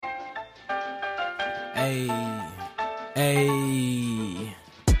Hey, hey.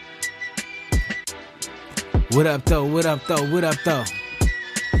 What up though? What up though? What up though?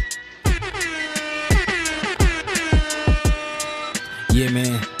 Yeah,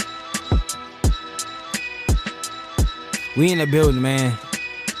 man. We in the building, man.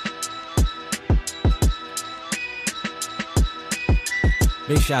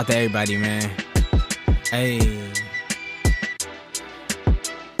 Big shout out to everybody, man. Hey.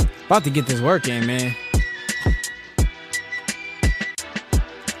 About to get this work in, man.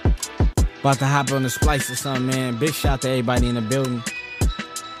 About to hop on the splice or something, man. Big shout out to everybody in the building.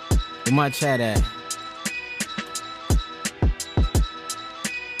 Where my chat at?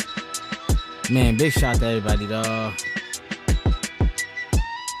 Man, big shout out to everybody, dawg.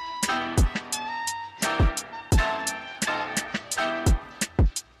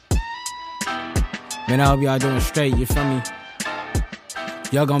 Man, I hope y'all doing straight, you feel me?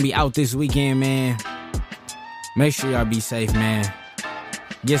 Y'all gonna be out this weekend, man. Make sure y'all be safe, man.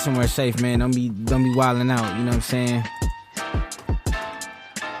 Get somewhere safe, man. Don't be wilding out, you know what I'm saying?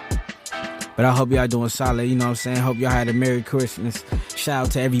 But I hope y'all doing solid, you know what I'm saying? Hope y'all had a Merry Christmas. Shout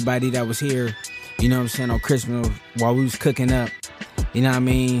out to everybody that was here, you know what I'm saying, on Christmas while we was cooking up. You know what I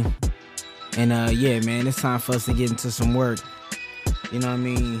mean? And yeah, man, it's time for us to get into some work. You know what I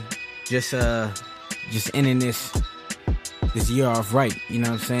mean? Just ending this year off right, you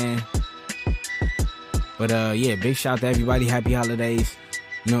know what I'm saying? But yeah, big shout out to everybody. Happy holidays.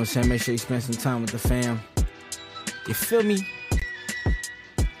 You know what I'm saying? Make sure you spend some time with the fam. You feel me?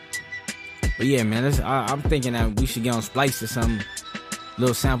 But yeah, man, I'm thinking that we should get on Splice or something.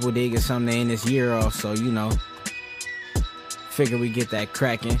 Little sample dig or something to end this year off. So, you know, figure we get that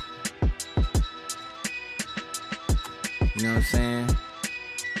cracking. You know what I'm saying?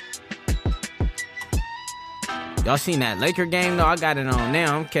 Y'all seen that Laker game though? I got it on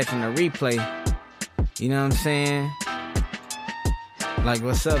now. I'm catching the replay. You know what I'm saying? Like,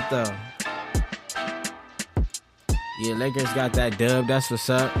 what's up though? Yeah, Lakers got that dub. That's what's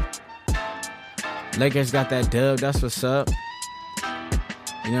up. Lakers got that dub. That's what's up.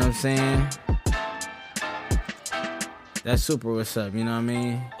 You know what I'm saying? That's super what's up. You know what I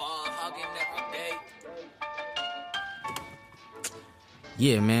mean?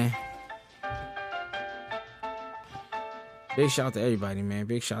 Yeah, man. Big shout out to everybody, man.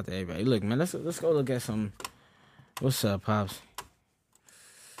 Big shout out to everybody. Look, man, let's go look at some. What's up, Pops?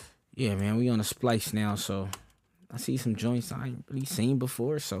 Yeah, man, we on a splice now, so I see some joints I ain't really seen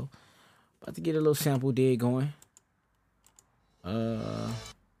before, so about to get a little sample dig going. No.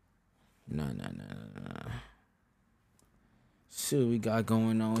 See what we got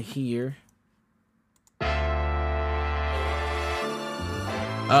going on here.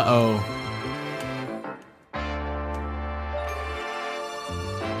 Uh-oh.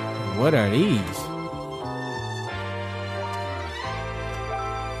 What are these?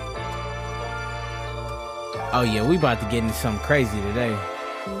 Oh yeah, we about to get into something crazy today.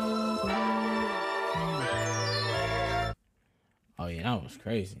 Oh yeah, that was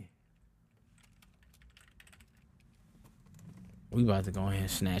crazy. We about to go ahead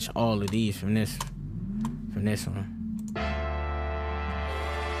and snatch all of these from this one.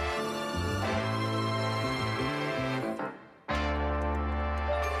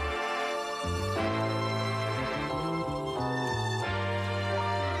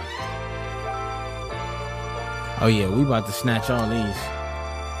 Oh yeah, we about to snatch all these.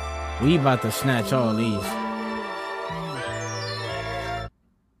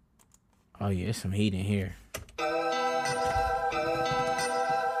 Oh yeah, there's some heat in here.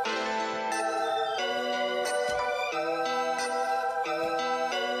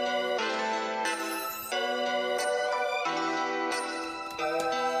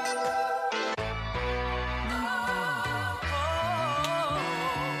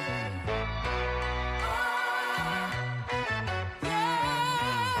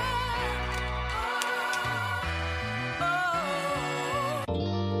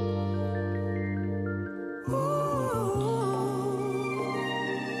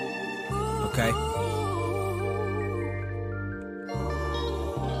 Okay.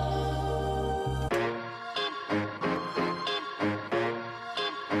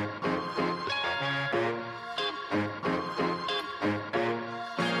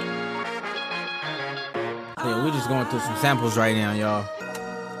 Yeah, we're just going through some samples right now, y'all.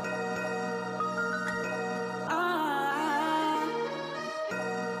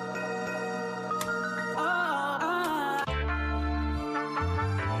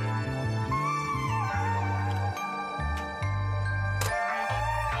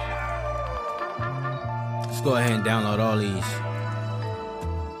 Let's go ahead and download all these.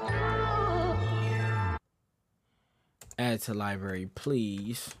 Add to library,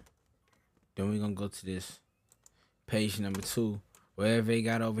 please. Then we're gonna go to this page number 2. Whatever they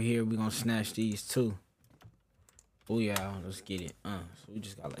got over here, we're gonna snatch these too. Oh yeah, let's get it. So we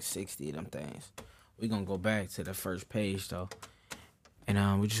just got like 60 of them things. We're gonna go back to the first page though.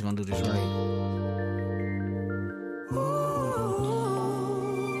 And we're just gonna do this right.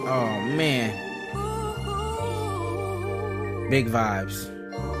 Oh man. Big vibes.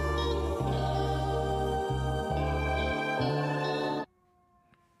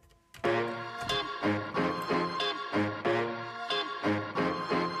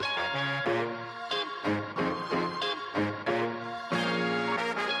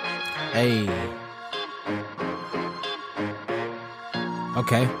 Hey.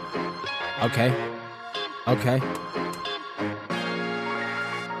 Okay.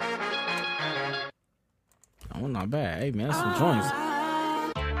 Oh, not bad. Hey, man, that's some joints.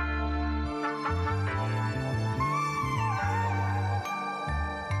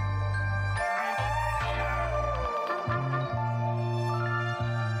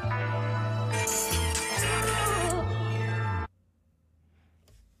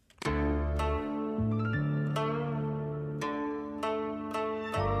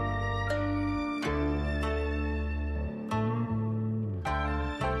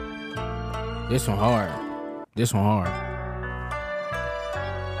 This one hard.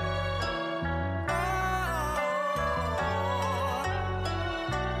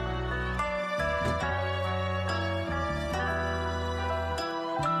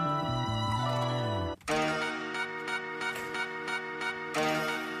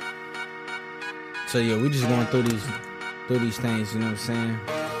 So yeah, we just going through these things, you know what I'm saying?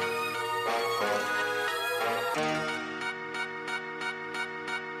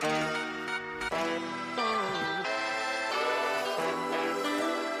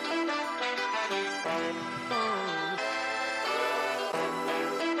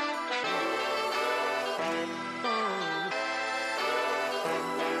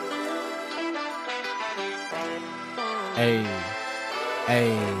 Hey.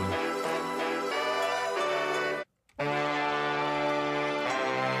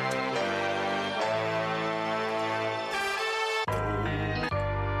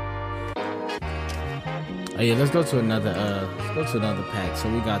 Oh yeah, let's go to another pack. So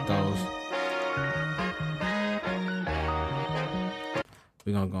we got those.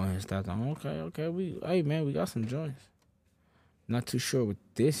 We're gonna go ahead and start them. Okay. We got some joints. Not too sure what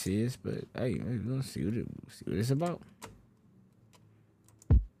this is, but hey, let's see what it's about.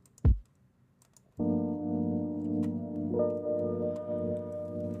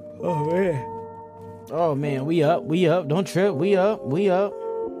 Oh man, we up. Don't trip. We up.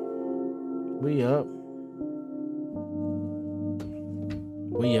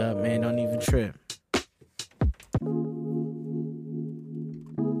 Man, don't even trip.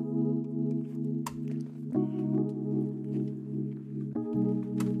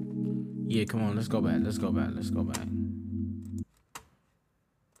 Yeah, come on, let's go back.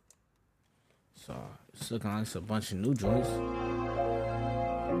 So, it's looking like it's a bunch of new joints.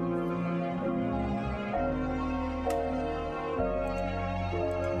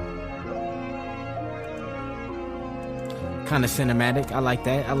 Kind of cinematic. I like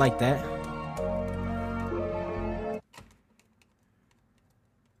that. Go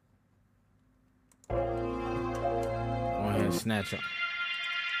ahead and snatch it.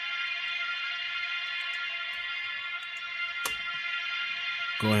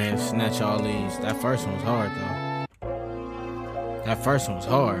 Go ahead and snatch all these. That first one was hard, though.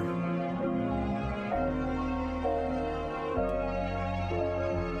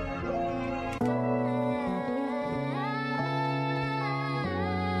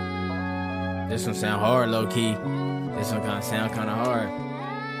 This one sound hard, low key. This one sound kind of hard.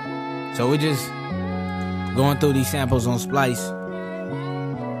 So we just going through these samples on Splice.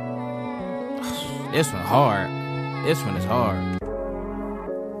 This one hard. This one is hard.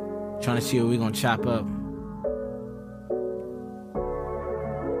 Trying to see what we gonna chop up.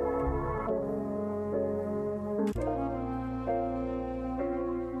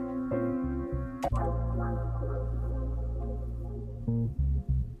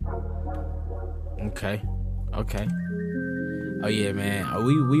 Okay. Oh yeah, man.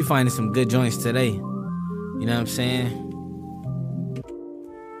 We finding some good joints today. You know what I'm saying?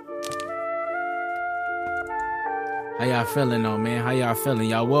 How y'all feeling though, man? How y'all feeling?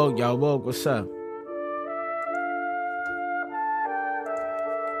 Y'all woke? What's up?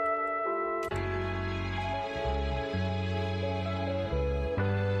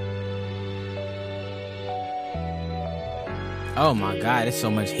 Oh my God, there's so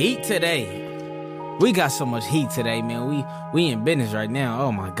much heat today. We got so much heat today, man. We in business right now.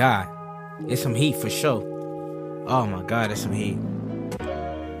 Oh my God. It's some heat for sure. Oh my God, it's some heat.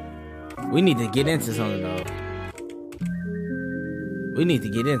 We need to get into something though. We need to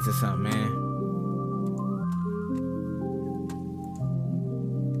get into something, man.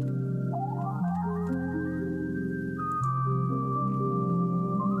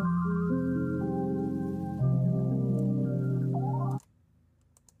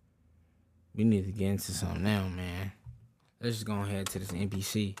 We need to get into something now, man. Let's just go ahead to this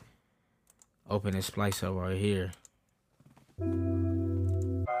NPC. Open this splice up right here.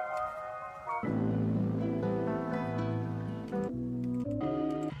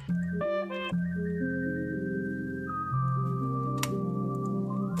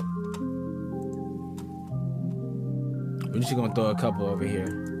 We're just gonna throw a couple over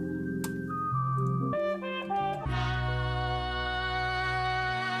here.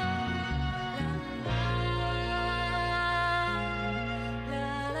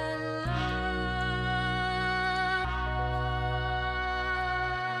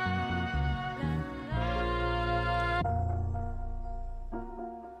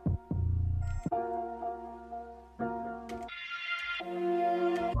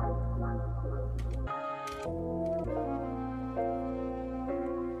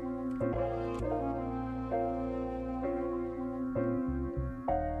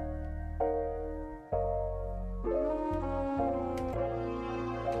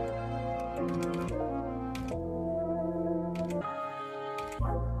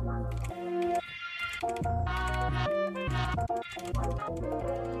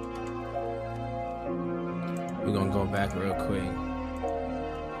 We're gonna go back real quick.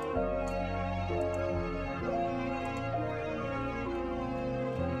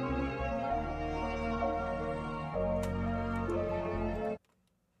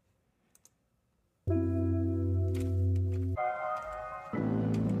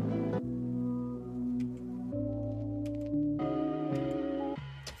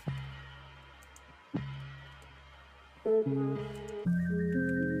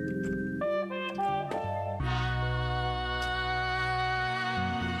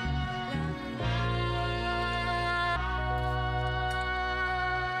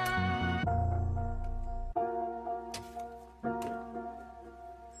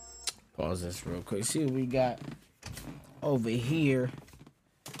 Pause this real quick. See what we got over here.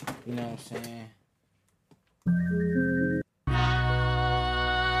 You know what I'm saying?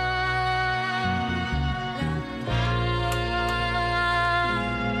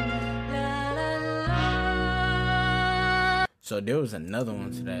 So there was another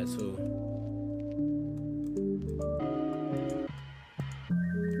one to that too.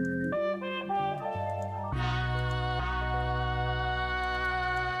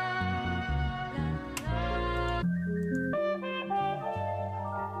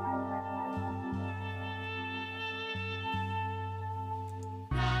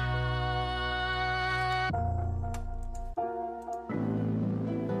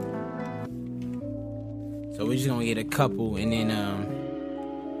 So we're just gonna get a couple and then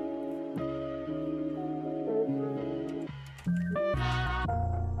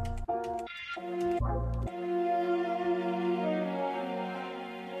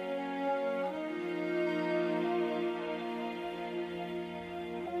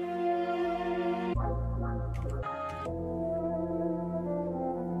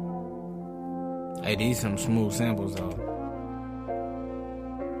hey, these some smooth samples though.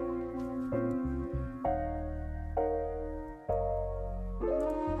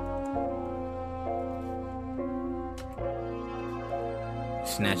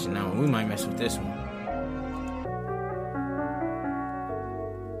 Snatching out. We might mess with this one.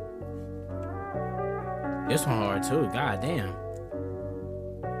 This one hard too. God damn.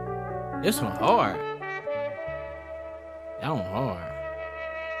 This one hard. That one hard.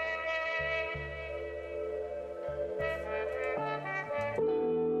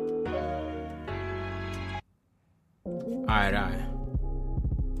 Alright.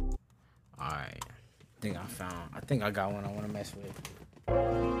 Alright. I think I got one I want to mess with.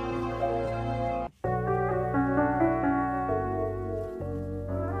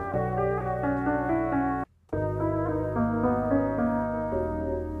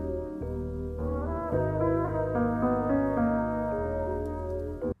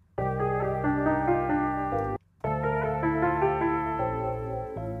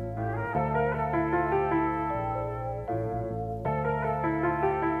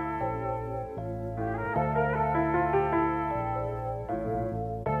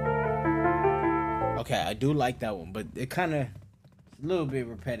 Okay, I do like that one, but it kind of a little bit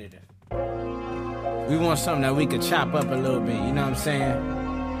repetitive. We want something that we could chop up a little bit, you know what I'm saying?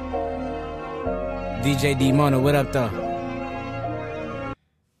 DJ D Mono, what up though?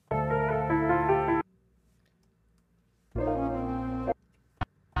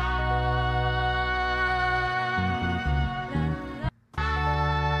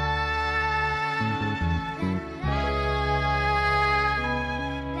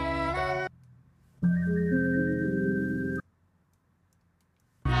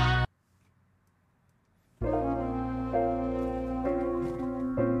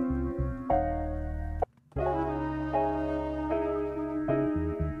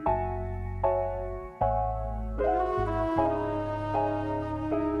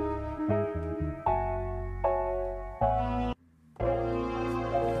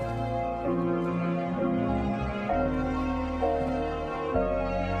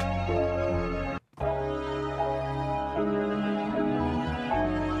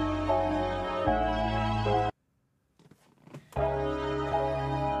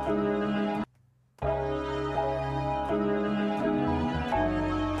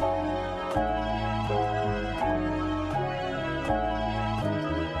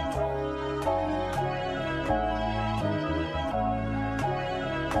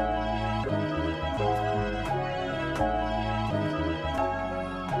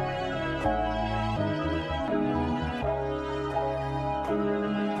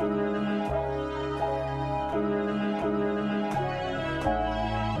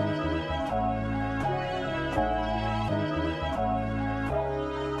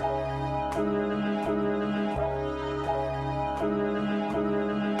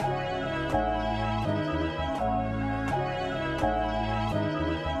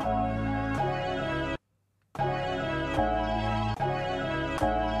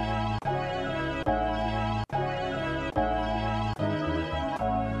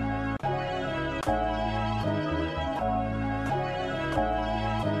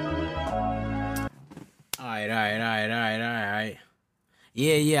 Alright.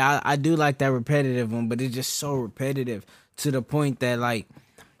 Yeah, I do like that repetitive one, but it's just so repetitive to the point that, like,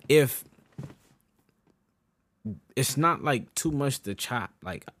 if it's not like too much to chop,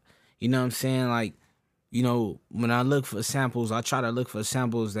 like, you know what I'm saying? Like, you know, when I look for samples, I try to look for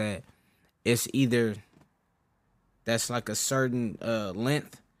samples that it's either that's like a certain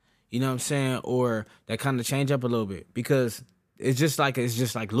length, you know what I'm saying, or that kind of change up a little bit, because it's just like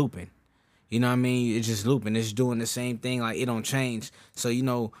looping. You know what I mean? It's just looping. It's doing the same thing. Like, it don't change. So, you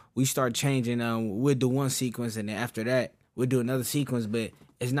know, we start changing. We'll do one sequence, and then after that, we'll do another sequence. But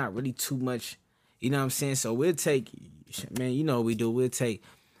it's not really too much. You know what I'm saying? So we'll take, man, you know what we do. We'll take,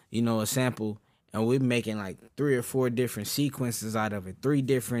 you know, a sample, and we're making like 3 or 4 different sequences out of it. 3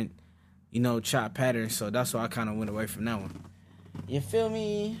 different, you know, chop patterns. So that's why I kind of went away from that one. You feel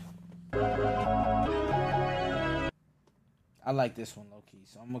me? I like this one low key,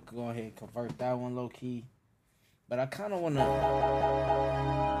 so I'm gonna go ahead and convert that one low key. But I kind of wanna.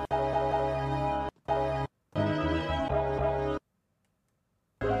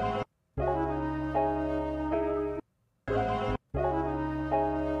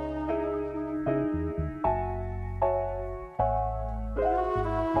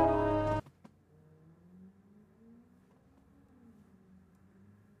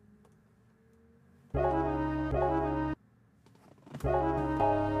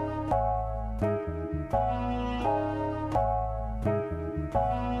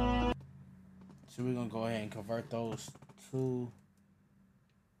 So we're gonna go ahead and convert those two.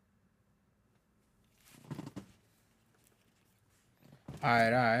 All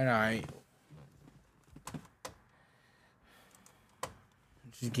right.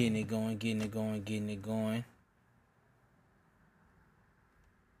 Just getting it going.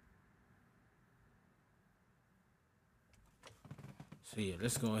 So yeah,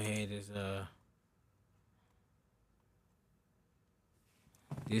 let's go ahead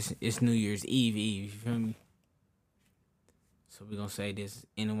it's New Year's Eve, you feel me? So we're gonna say this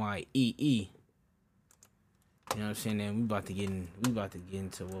NYEE. You know what I'm saying? Then we about to get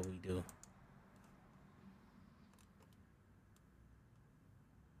into what we do.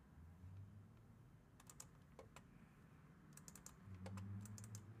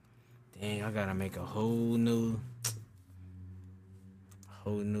 Dang, I gotta make a whole new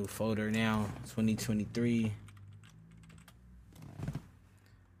folder now. 2023.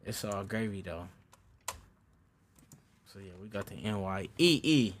 It's all gravy though. So yeah, we got the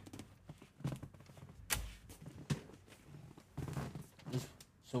NYEE.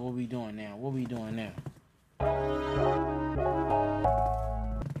 So what we doing now?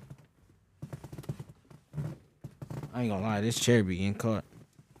 I ain't gonna lie, this chair be getting caught.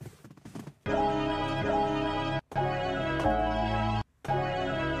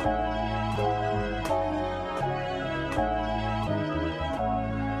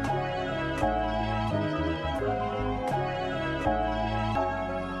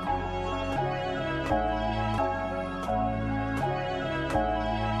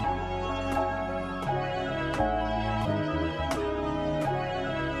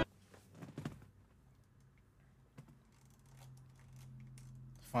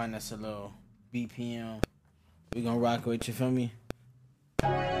 Find us a little BPM. We gonna rock with you, feel me?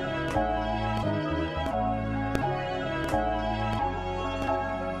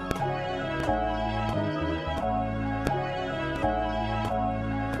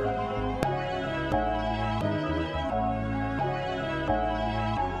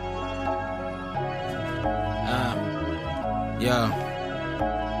 Yeah.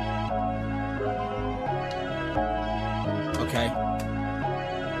 Okay.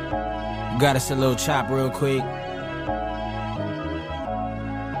 Got us a little chop real quick.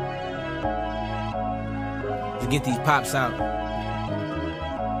 To get these pops out.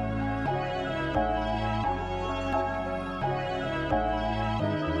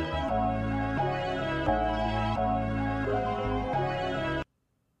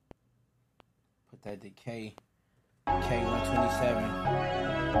 Put that to K127.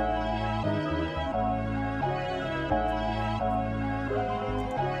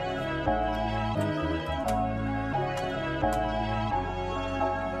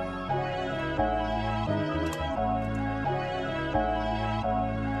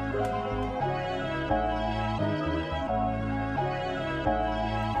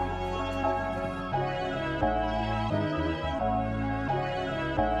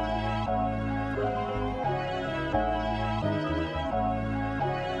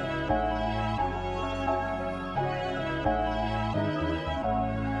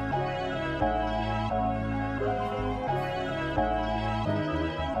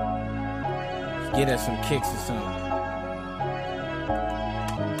 Get us some kicks or something.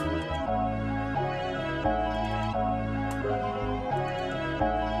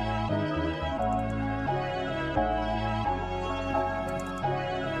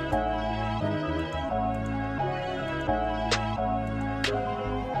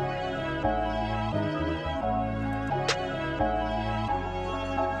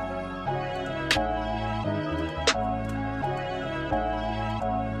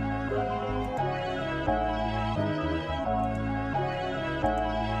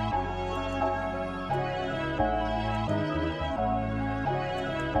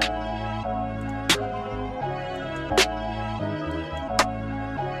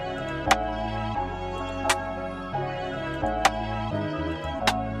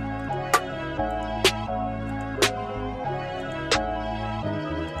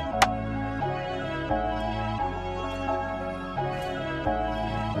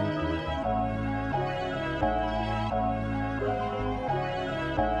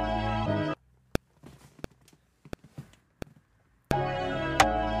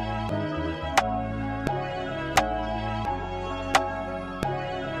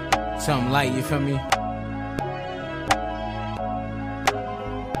 Something light, you feel me?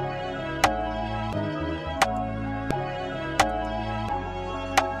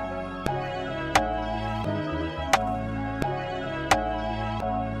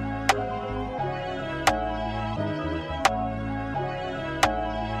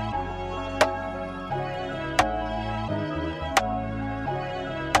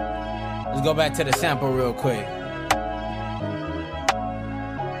 Let's go back to the sample real quick.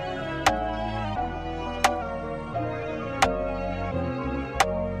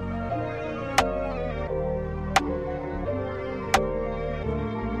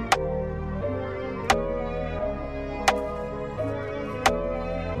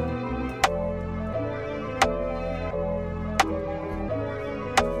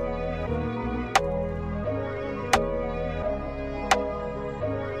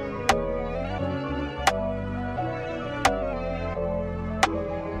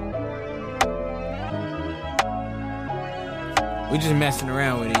 We just messing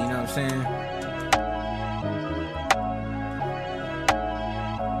around with it, you know what I'm saying?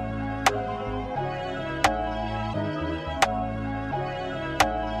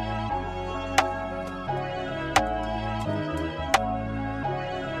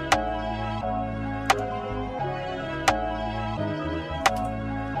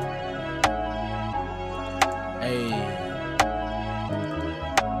 Hey.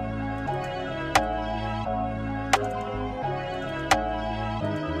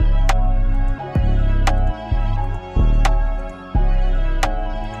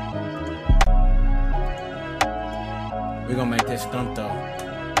 We're gonna make this stump though.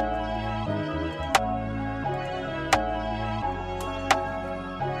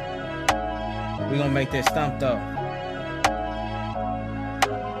 We're gonna make this stump though.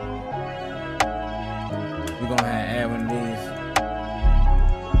 We're gonna add one of these.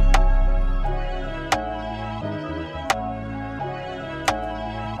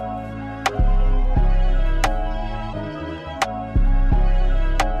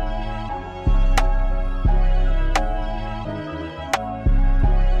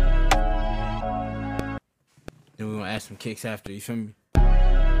 kicks after, you feel me?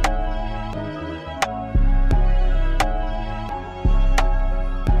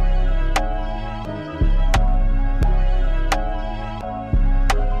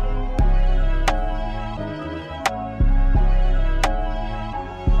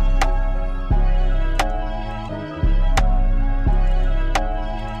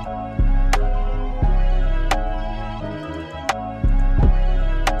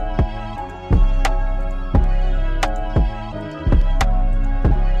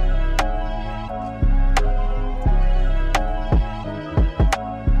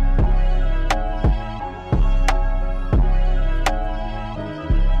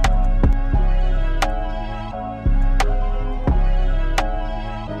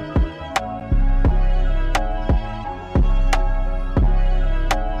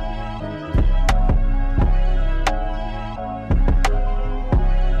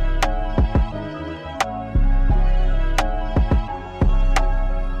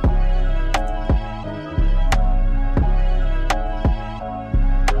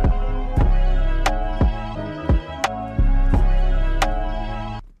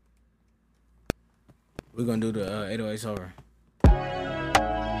 We're gonna do the 808s over.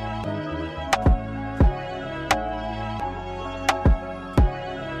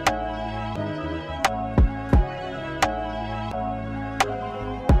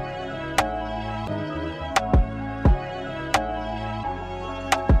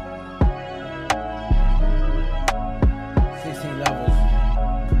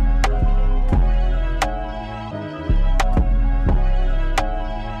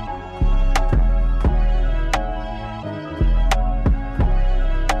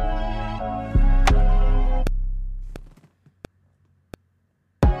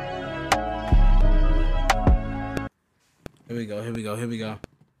 Here we go.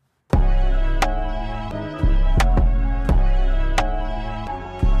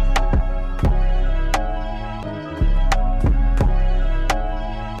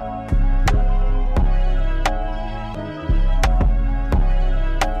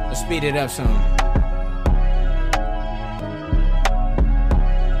 Let's speed it up some.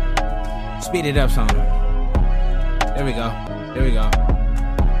 Speed it up some. There we go. There we go.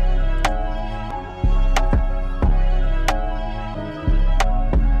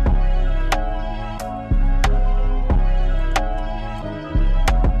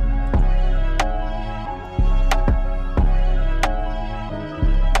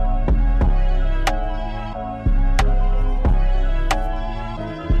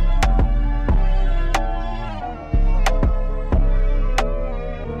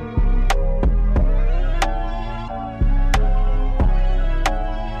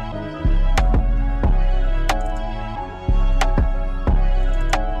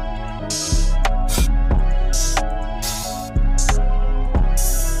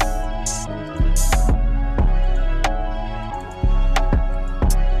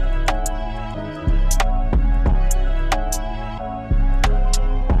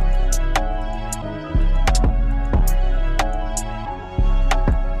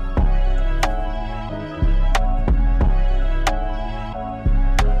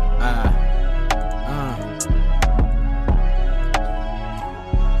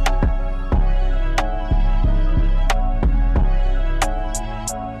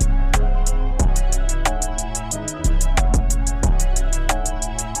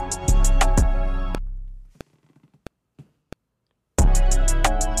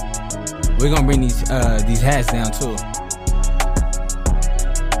 We're gonna bring these hats down too.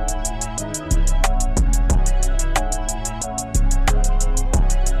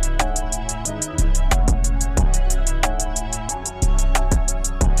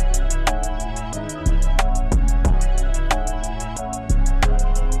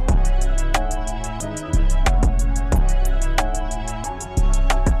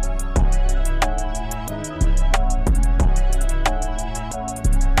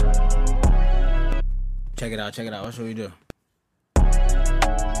 Check it out. What should we do?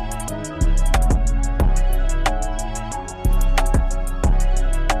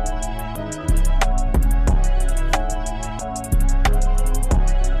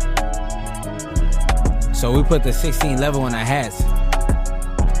 So we put the 16 level in our hats.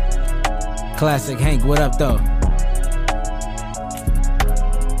 Classic Hank, what up though?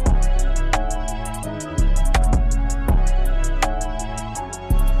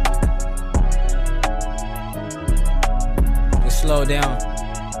 Slow down.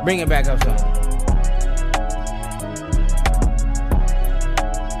 Bring it back up some.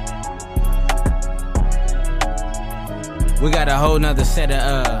 We got a whole nother set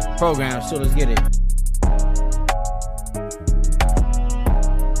of programs, so let's get it.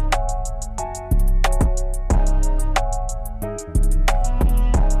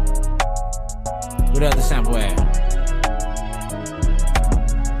 What other sample at?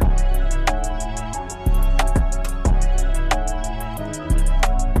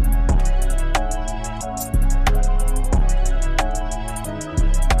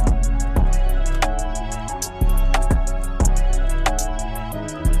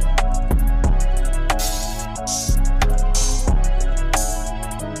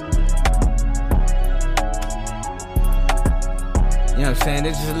 You know what I'm saying?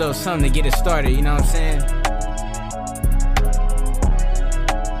 This is a little something to get it started, you know what I'm saying?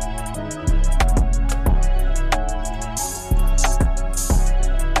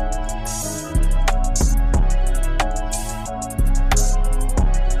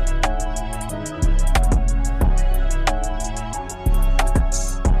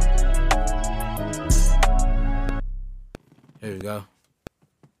 Here we go.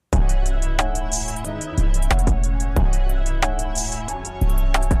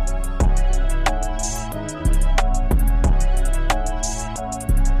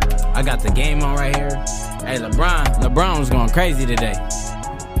 I got the game on right here. Hey, LeBron was going crazy today.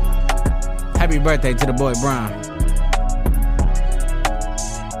 Happy birthday to the boy Bron.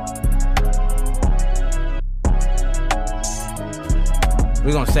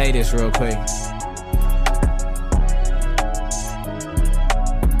 We're gonna say this real quick.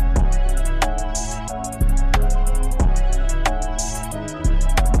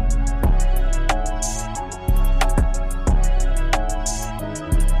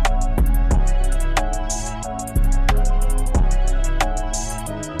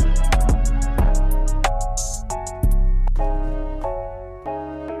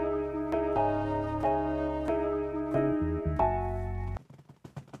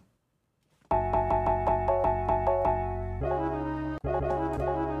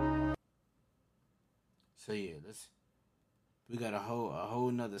 So yeah, we got a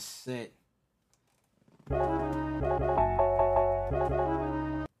whole nother set.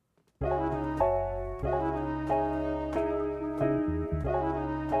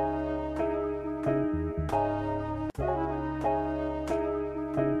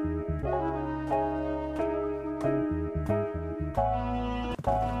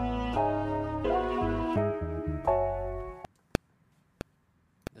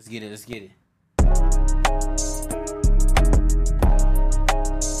 Let's get it, let's get it.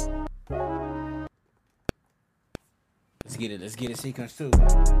 Let's get it, sequence 2.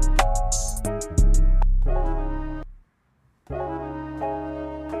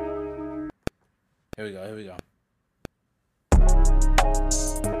 Here we go.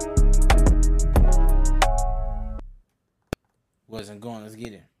 Wasn't going, let's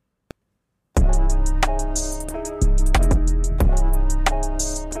get it.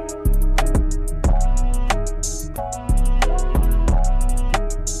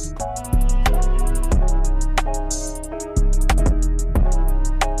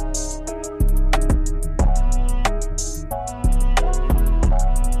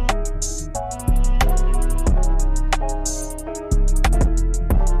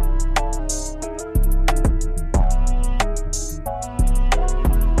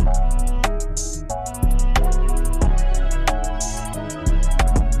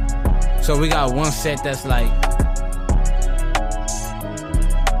 So we got one set that's like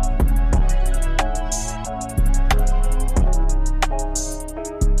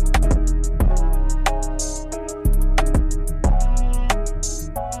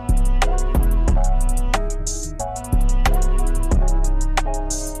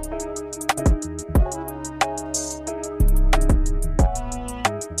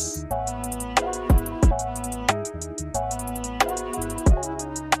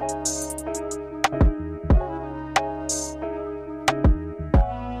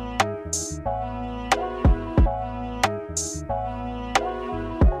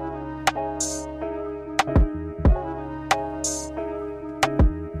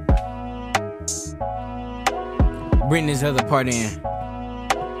bring this other part in.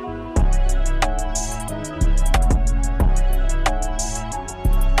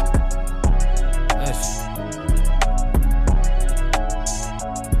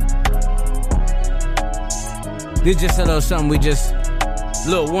 This just a little something, we just a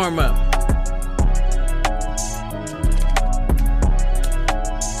little warm up.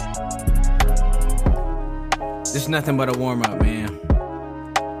 This nothing but a warm up, man.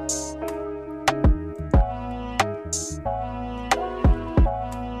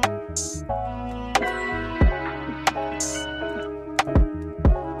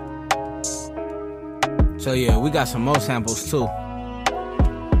 So yeah, we got some more samples too.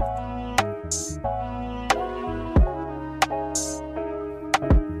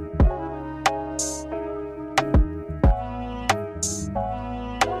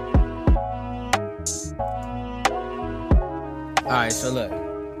 right, so look,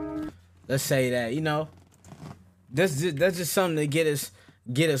 let's say that, that's just something to get us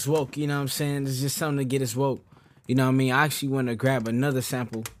woke, you know what I'm saying? It's just something to get us woke. You know what I mean? I actually want to grab another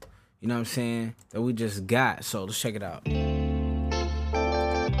sample, you know what I'm saying, that we just got. So let's check it out.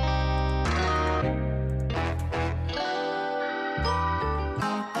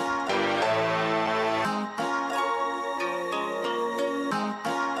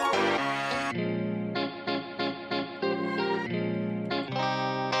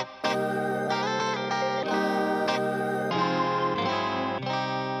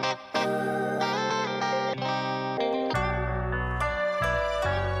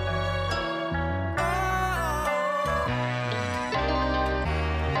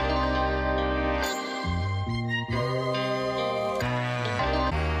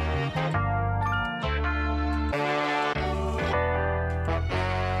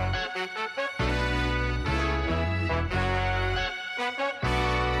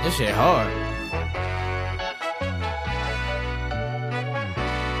 This shit hard.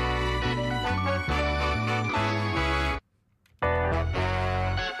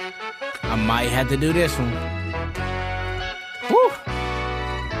 I might have to do this one. Woo.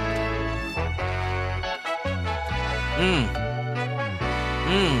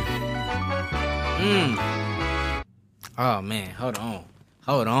 Oh man, hold on.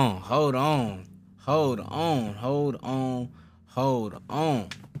 Hold on. Hold on. Hold on. Hold on. Hold on.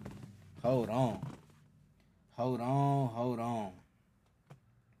 Hold on. Hold on. Hold on.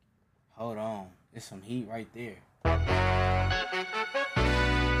 Hold on. There's some heat right there.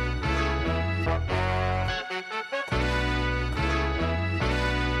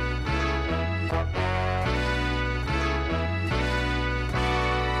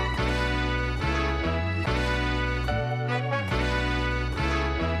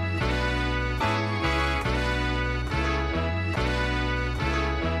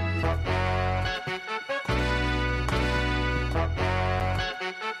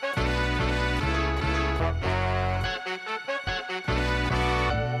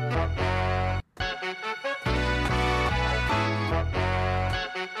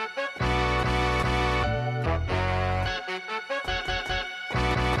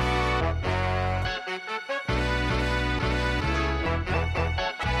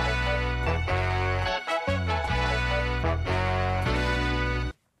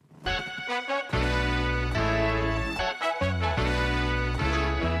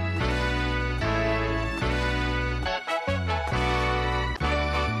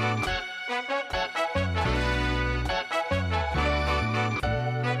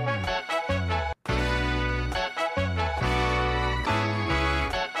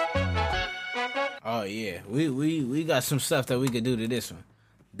 Oh yeah, we got some stuff that we could do to this one.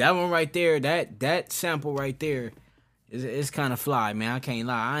 That one right there, that sample right there, it's kind of fly, man. I can't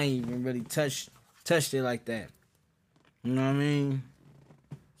lie. I ain't even really touched it like that. You know what I mean?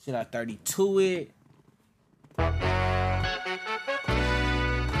 Should I 32 it?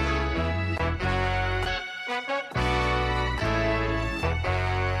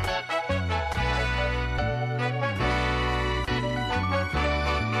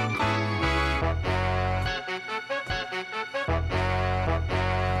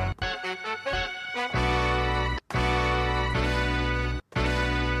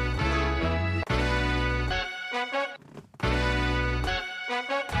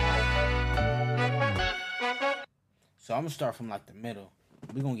 So I'm gonna start from like the middle.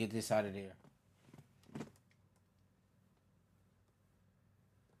 We're gonna get this out of there.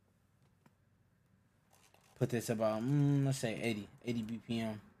 Put this about, let's say 80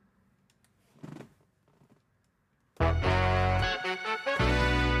 BPM.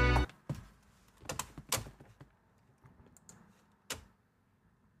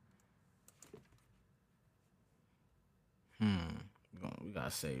 We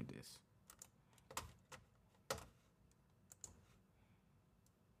gotta save this.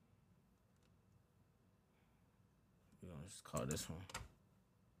 We're gonna just call this one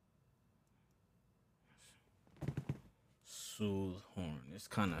Smooth Horn. It's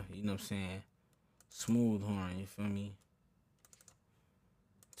kind of, you know what I'm saying, smooth horn, you feel me?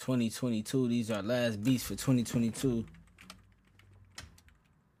 2022, these are last beats for 2022.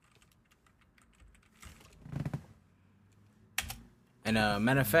 And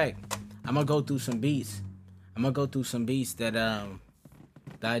matter of fact, I'm gonna go through some beats. That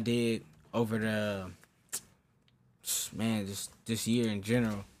I did over the just this year in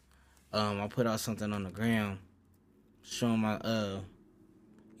general. I put out something on the gram, showing my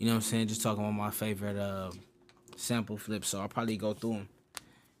you know what I'm saying, just talking about my favorite sample flips. So I'll probably go through them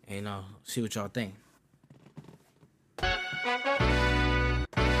and see what y'all think.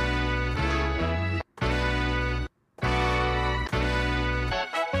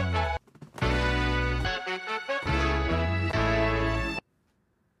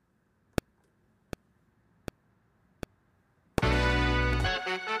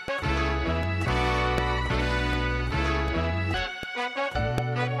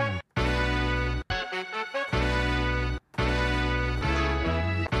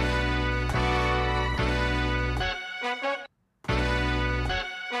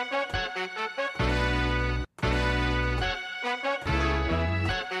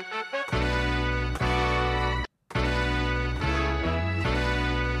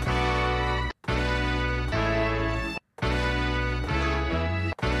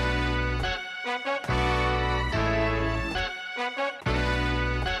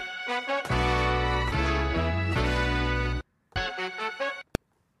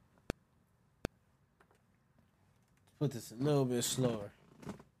 Put this a little bit slower.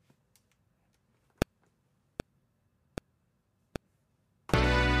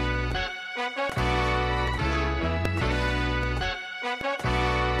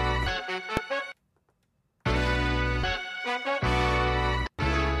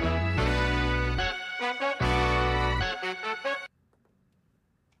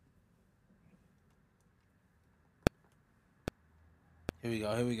 Here we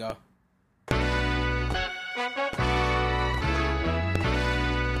go, here we go. Wait.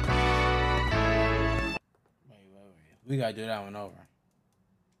 We gotta do that one over.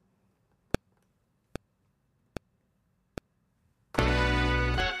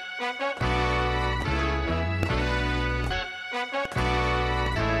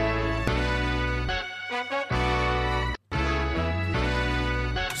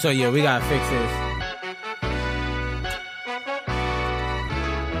 So yeah, we gotta fix this.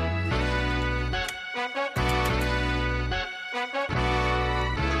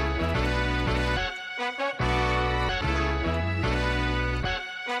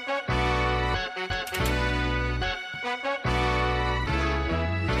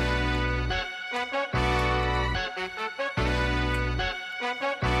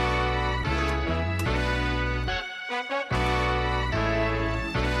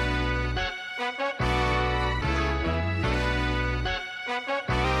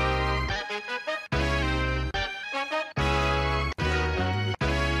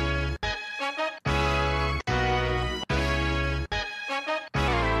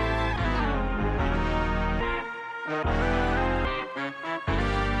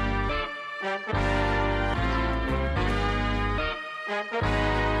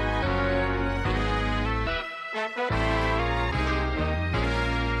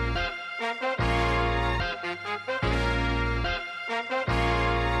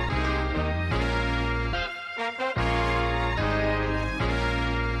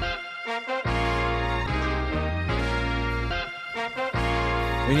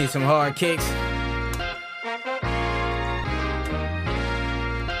 We need some hard kicks.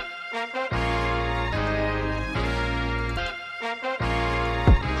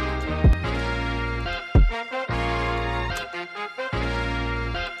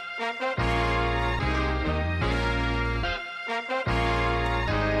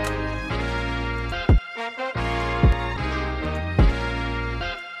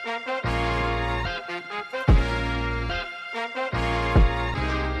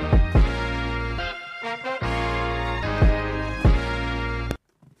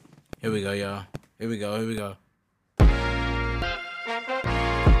 Here we go, y'all. Here we go, here we go.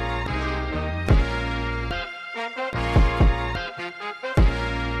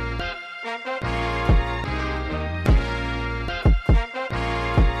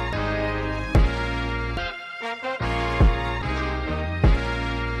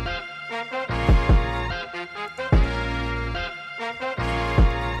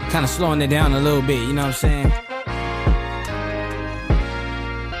 Kind of slowing it down a little bit, you know what I'm saying?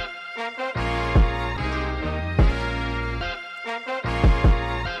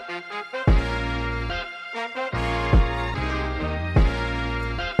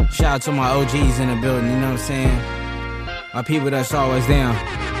 Shout out to my OGs in the building, you know what I'm saying? My people that's always down.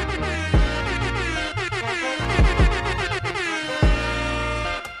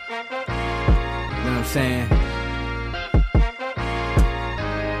 You know what I'm saying?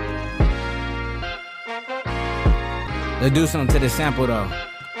 Let's do something to the sample though.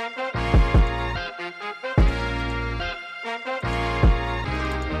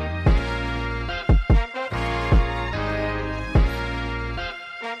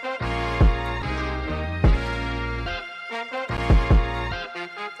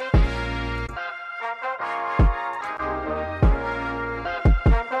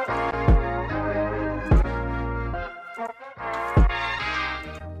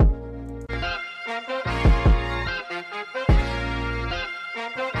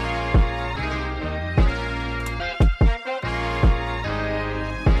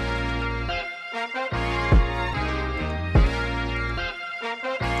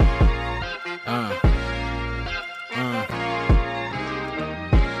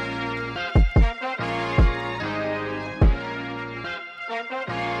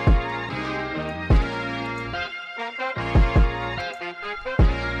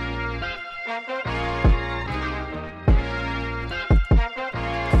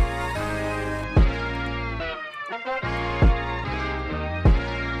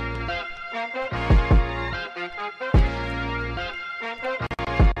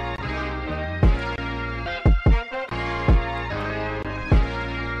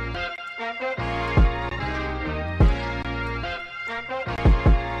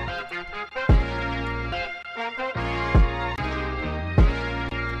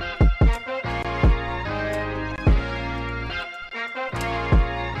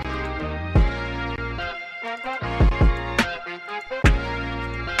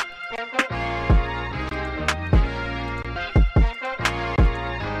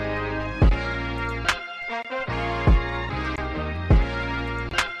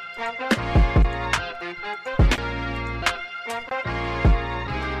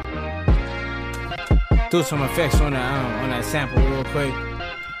 threw some effects on that sample real quick.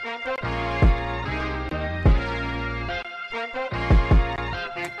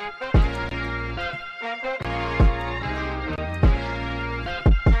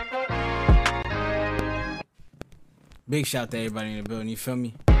 Big shout to everybody in the building, you feel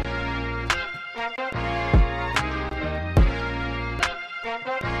me?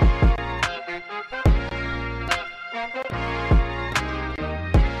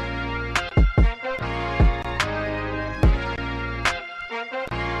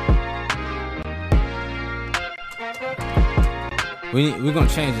 We're gonna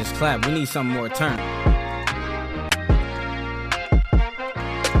change this clap. We need something more turn.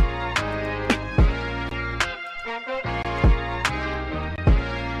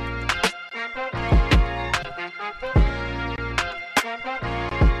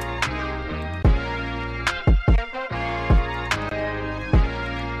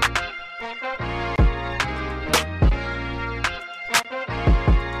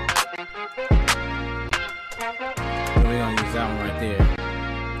 We're gonna use that one right there.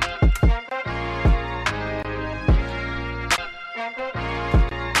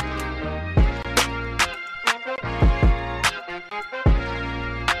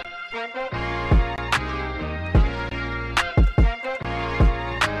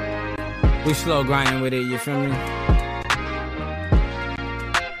 We slow grinding with it, you feel me?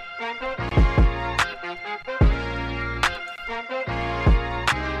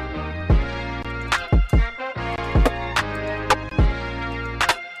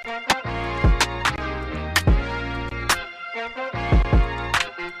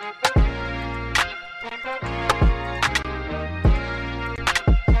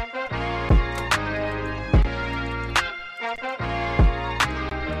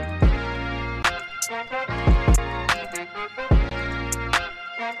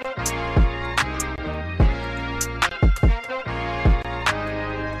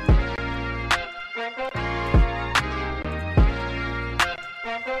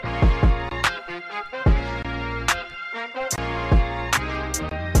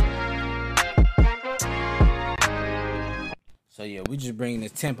 So yeah, we just bringing the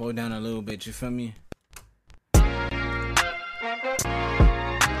tempo down a little bit, you feel me?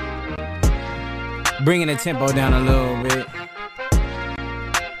 Bringing the tempo down a little bit.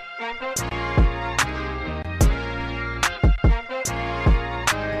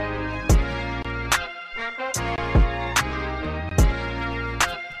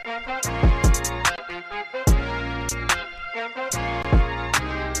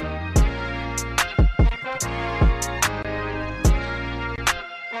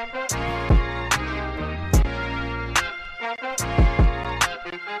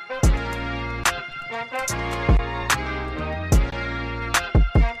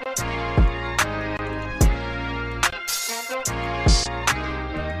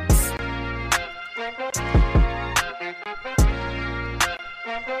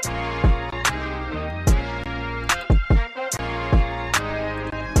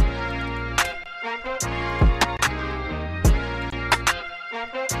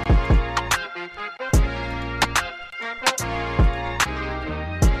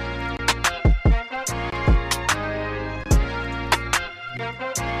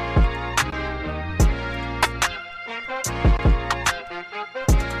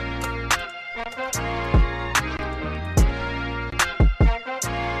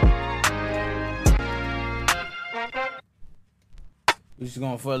 We're just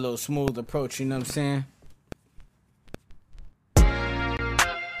going for a little smooth approach, you know what I'm saying?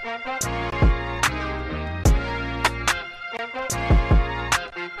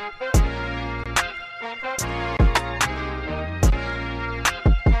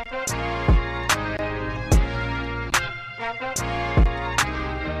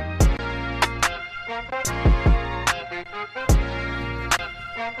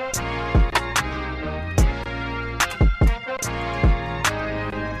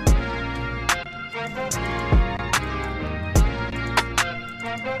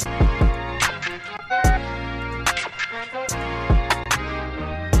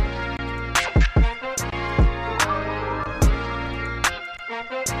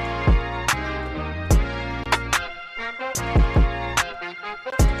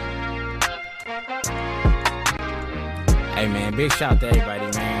 Hey man, big shout to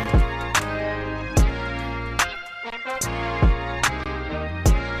everybody, man.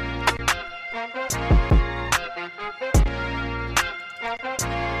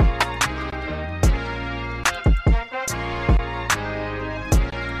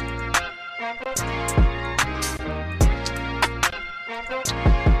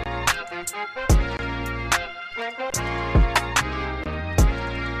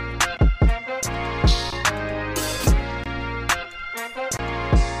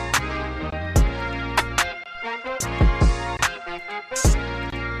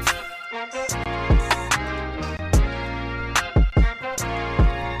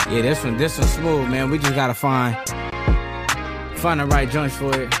 Yeah, this one smooth, man. We just gotta find the right joints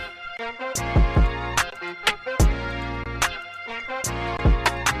for it.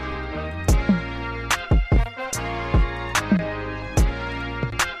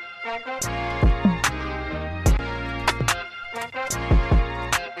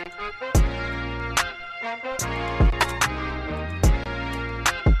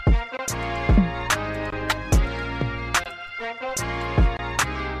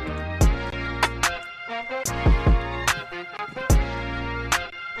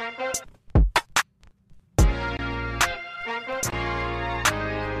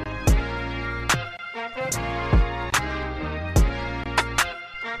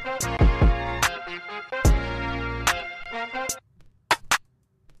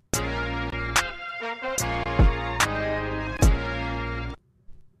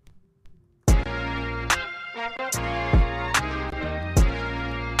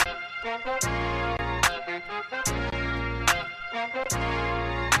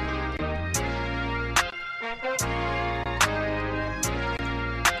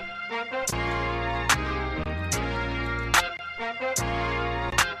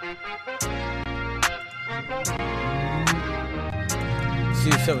 See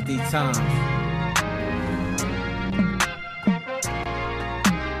what's up with these times.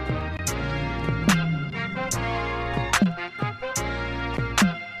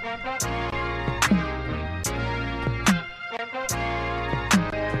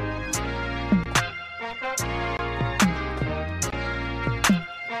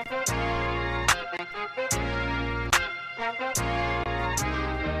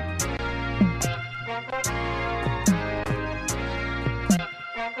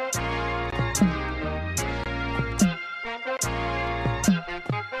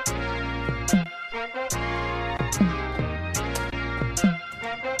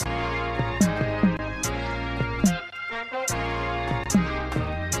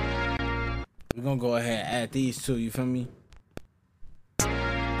 We're gonna go ahead and add these two, you feel me?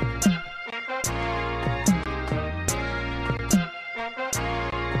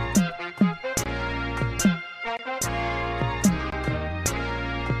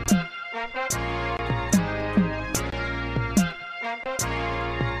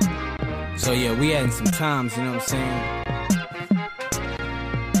 So yeah, we adding some times, you know what I'm saying?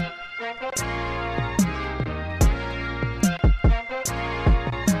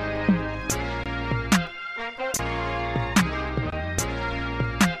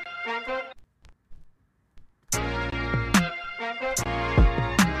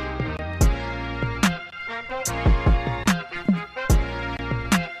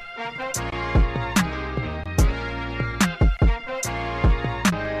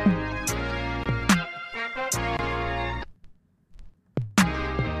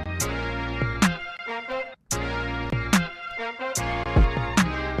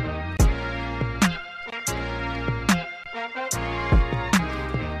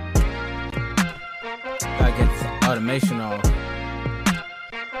 Gotta get this automation off.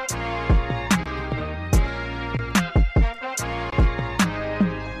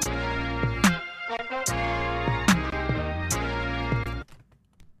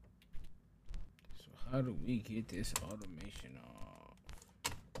 So how do we get this automation off?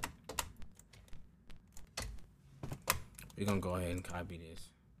 We're gonna go ahead and copy this.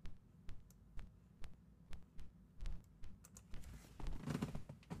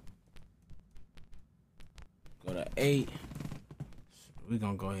 Go to 8. We're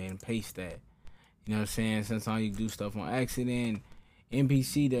gonna go ahead and paste that. You know what I'm saying? Sometimes you do stuff on accident.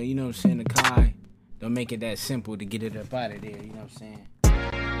 MPC, though, you know what I'm saying? The Kai, don't make it that simple to get it up out of there. You know what I'm saying?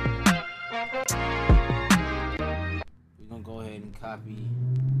 We're gonna go ahead and copy.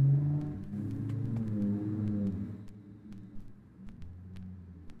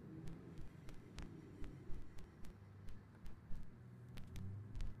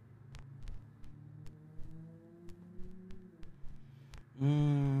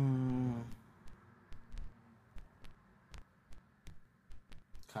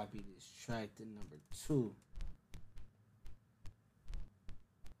 Copy this track to number 2.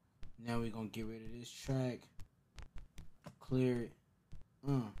 Now we're gonna get rid of this track. Clear it.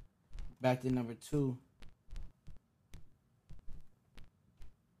 Back to number 2.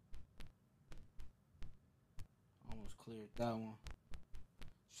 Almost cleared that one.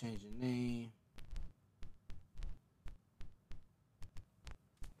 Change the name.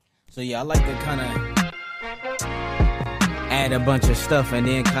 So yeah, I like to kind of add a bunch of stuff and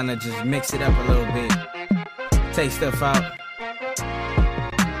then kind of just mix it up a little bit. Take stuff out.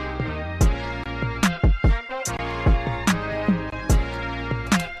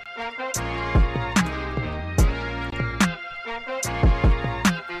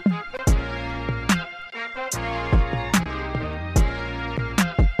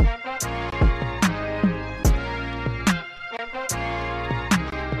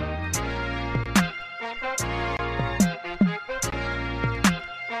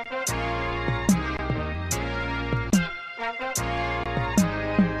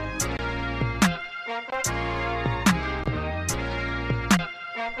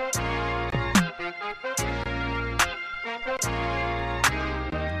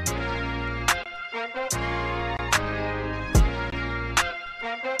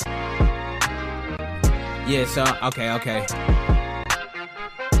 Yeah, so, okay.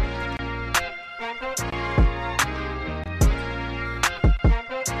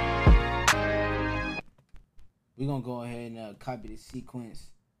 We're going to go ahead and copy the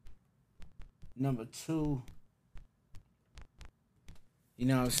sequence. Number 2. You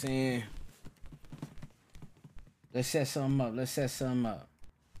know what I'm saying? Let's set something up.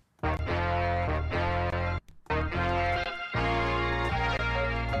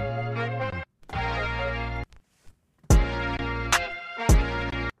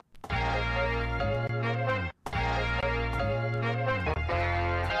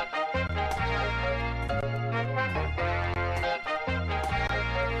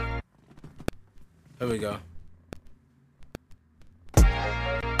 Here we go.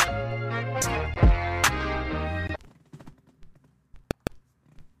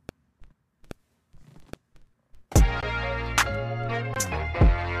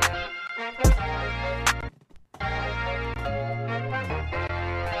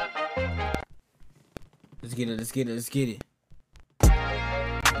 Let's get it.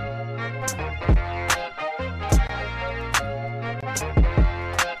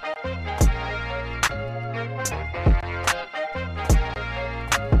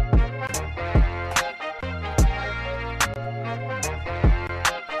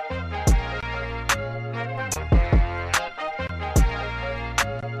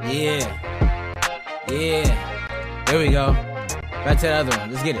 Yeah. There we go. Back to the other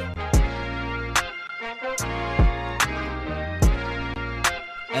one. Let's get it.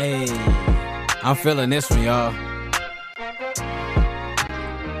 Hey, I'm feeling this one, y'all.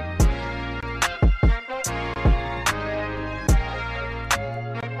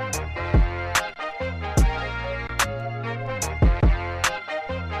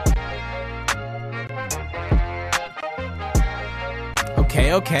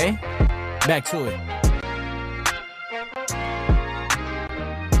 Okay. Back to it.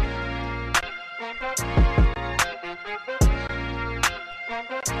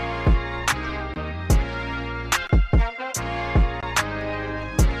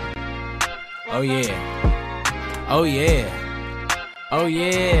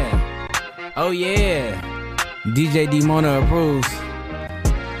 Oh yeah. DJ D Mona approves.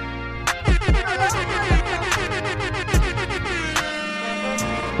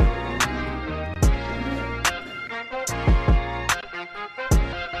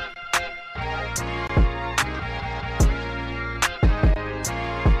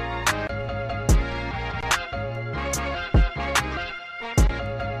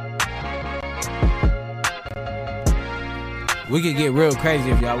 We could get real crazy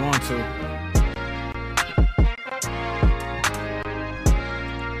if y'all want to.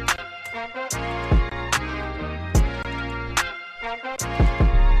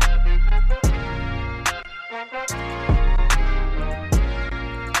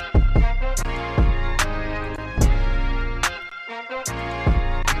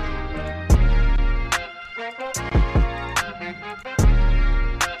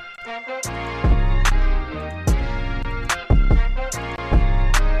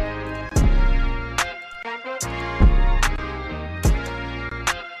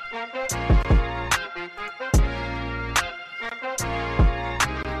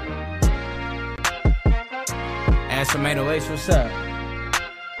 Tomato Ace, what's up?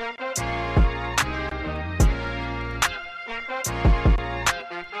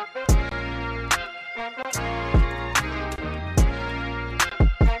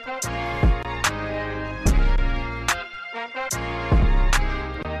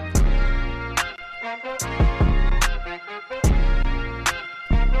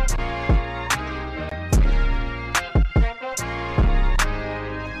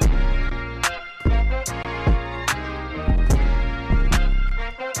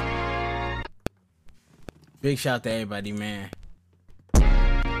 Big shout out to everybody, man.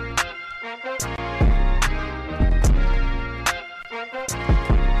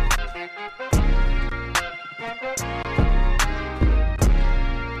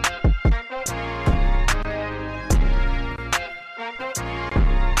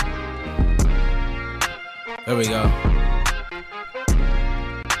 There we go.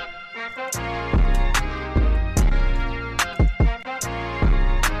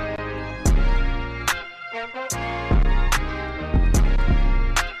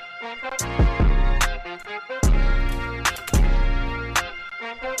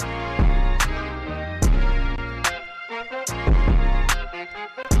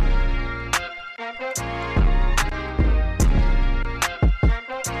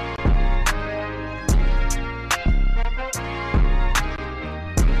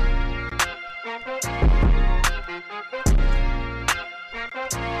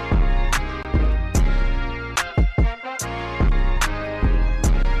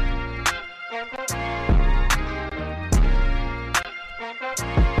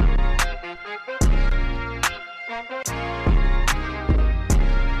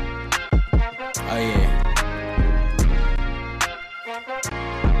 Oh yeah.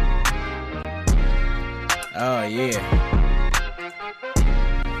 Oh yeah.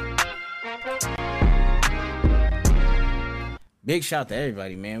 Big shout to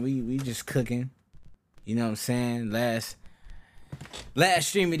everybody, man. We just cooking. You know what I'm saying? Last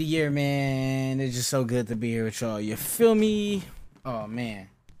stream of the year, man. It's just so good to be here with y'all. You feel me? Oh man.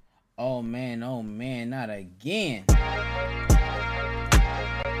 Oh man, oh man, not again.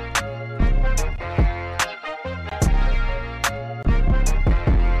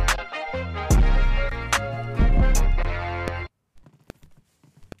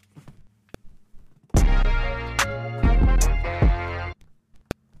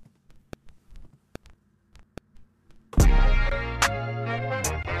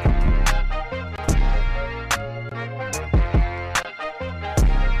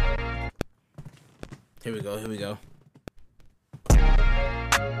 Here we go, here we go.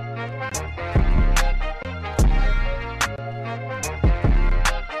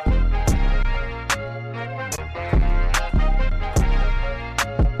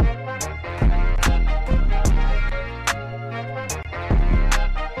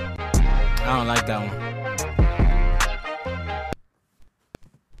 I don't like that one.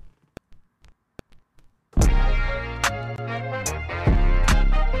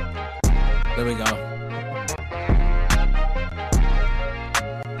 There we go.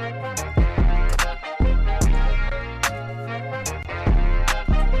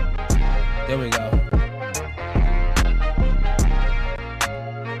 There we go.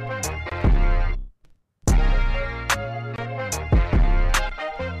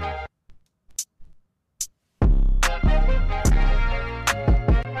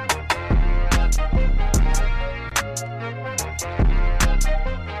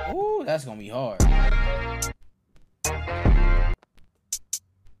 Ooh, that's gonna be hard.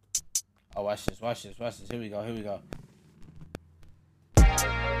 Oh, watch this, watch this, watch this. Here we go, here we go.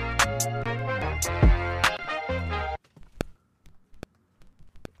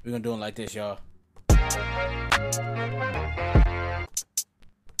 We're gonna do it like this, y'all.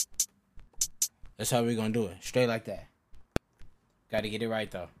 That's how we're gonna do it. Straight like that. Gotta get it right,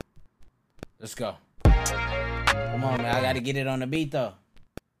 though. Let's go. Come on, man. I gotta get it on the beat, though.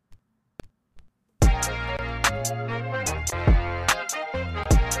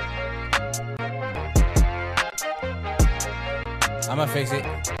 I'ma fix it.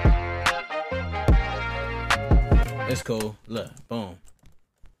 It's cool. Look, boom.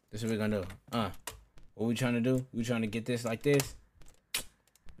 This is what we're gonna do. What we trying to do? We trying to get this like this.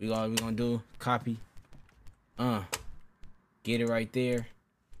 We gonna do copy. Get it right there.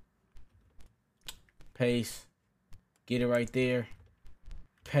 Paste. Get it right there.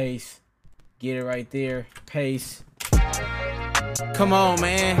 Paste. Get it right there. Paste. Come on,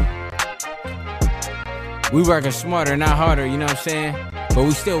 man. We working smarter, not harder, you know what I'm saying? But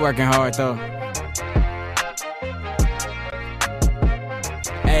we still working hard, though.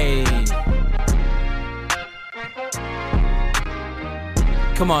 Hey.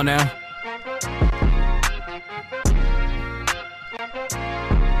 Come on now.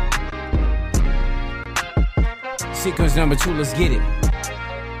 Sequence number 2, let's get it.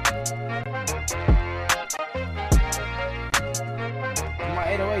 Where my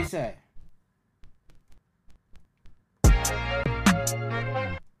 808s at?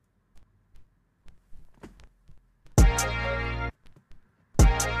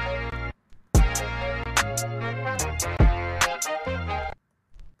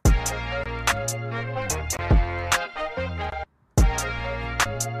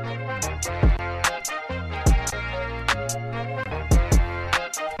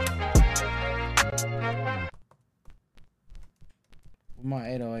 Where my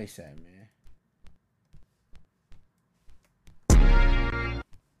 808s at, man?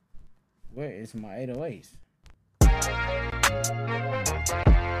 Where is my 808s?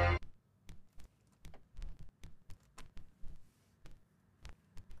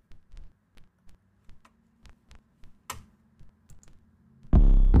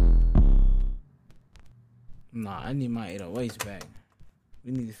 Nah, I need my 808s back.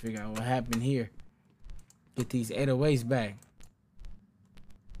 We need to figure out what happened here. Get these 808s back.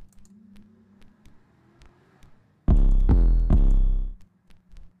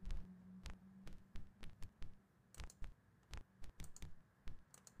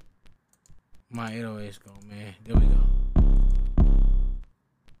 My 808s go, man. There we go.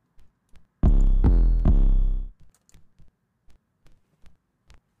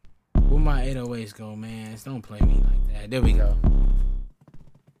 Where my 808s go, man? Don't play me like that. There we go.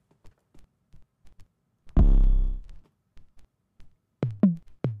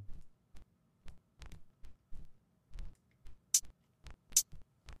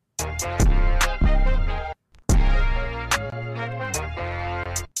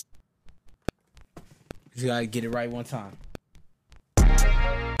 Just gotta get it right one time.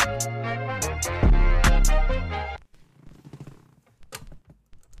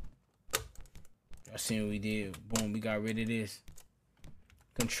 Y'all seen what we did? Boom, we got rid of this.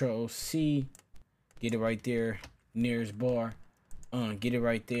 Control C, get it right there, nearest bar. Get it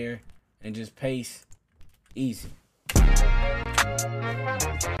right there, and just paste. Easy.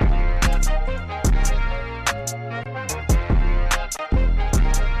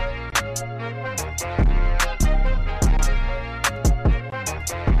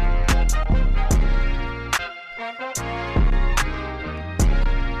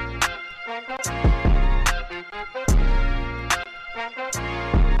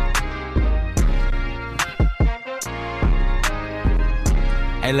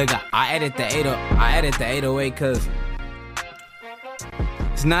 Hey, look, I added the 808 because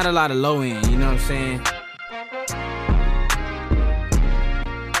it's not a lot of low end, you know what I'm saying?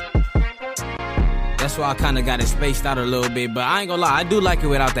 That's why I kind of got it spaced out a little bit, but I ain't gonna lie, I do like it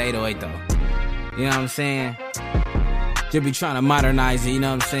without the 808 though. You know what I'm saying? Just be trying to modernize it, you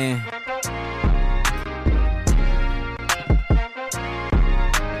know what I'm saying?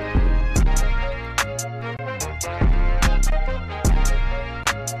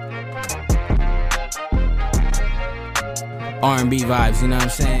 R&B vibes, you know what I'm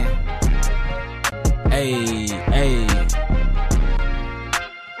saying? Hey, hey.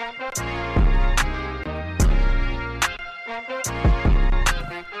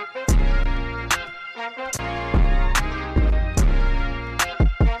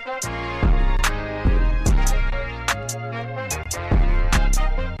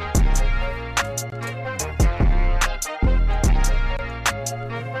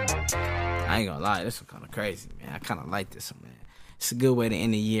 I ain't gonna lie, this one kind of crazy, man. I kind of like this one, man. It's a good way to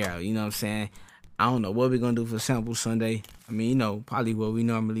end the year out, you know what I'm saying? I don't know what we're gonna do for Sample Sunday. I mean, you know, probably what we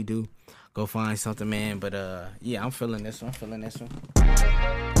normally do. Go find something, man. But yeah, I'm feeling this one. I'm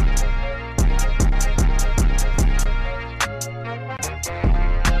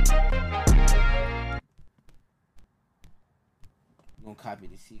gonna copy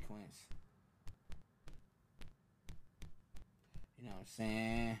the sequence. You know what I'm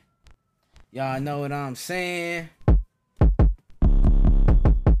saying? Y'all know what I'm saying?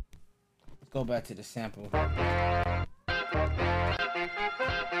 Let's go back to the sample.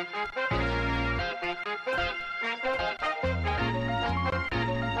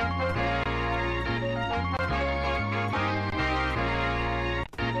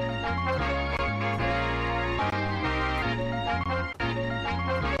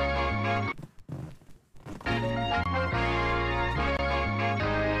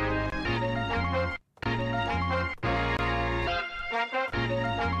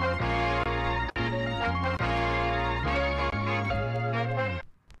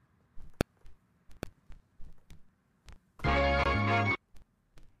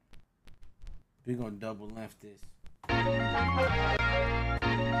 We're gonna double length this.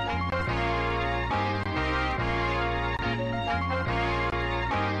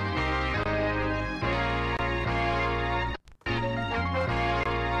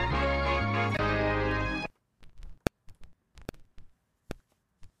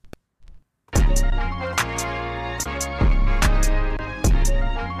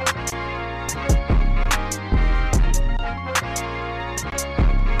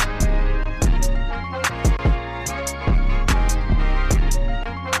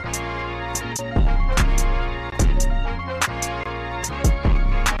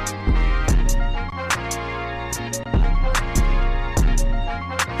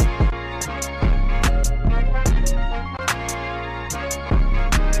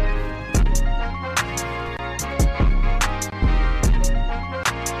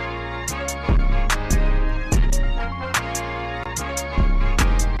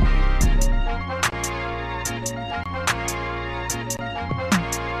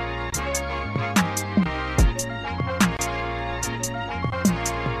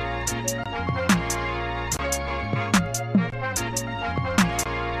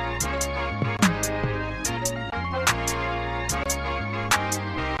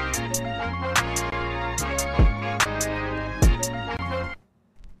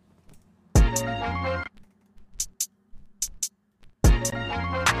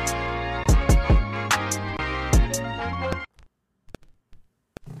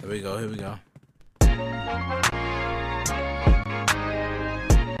 Here we go.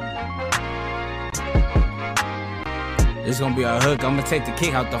 This gonna be a hook. I'm gonna take the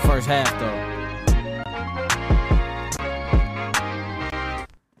kick out the first half though.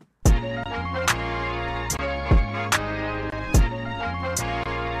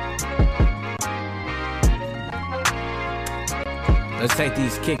 Let's take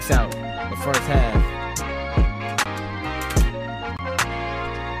these kicks out. The first half.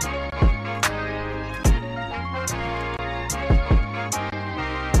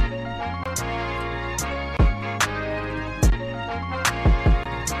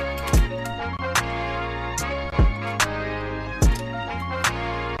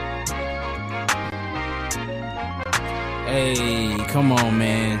 Hey, come on,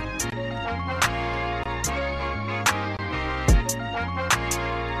 man.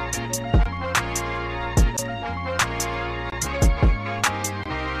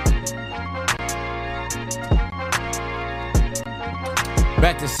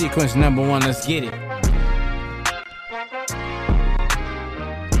 Back to sequence number 1. Let's get it.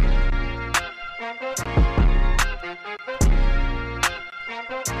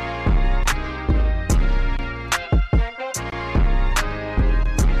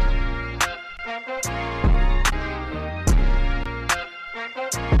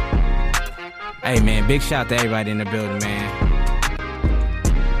 Hey, man, big shout to everybody in the building, man.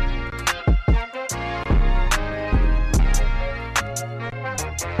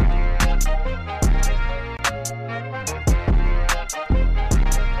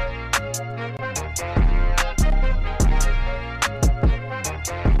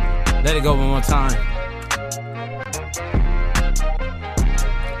 Let it go one more time.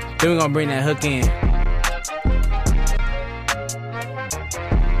 Then we're gonna bring that hook in.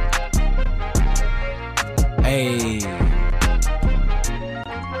 Hey.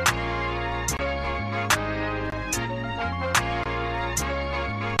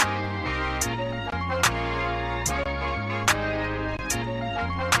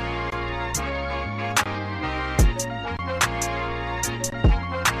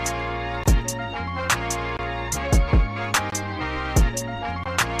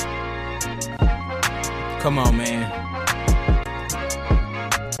 Come on, man.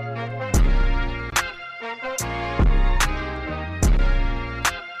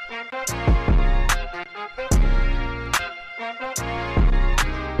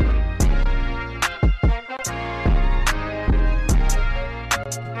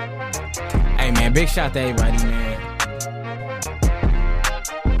 Hey, man, big shout to everybody, man.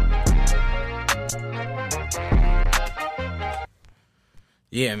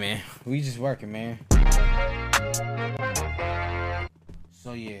 Yeah, man. We just working, man.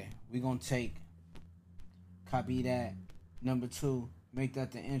 So yeah, we gonna copy that, number 2, make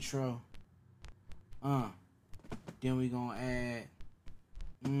that the intro. Then we gonna add,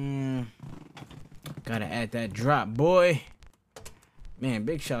 gotta add that drop, boy. Man,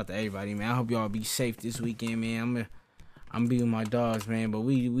 big shout out to everybody, man. I hope y'all be safe this weekend, man. I'm be with my dogs, man, but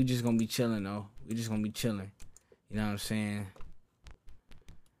we just gonna be chilling though. We just gonna be chilling. You know what I'm saying?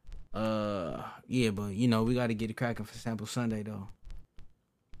 Yeah, but you know, we gotta get it cracking for Sample Sunday though.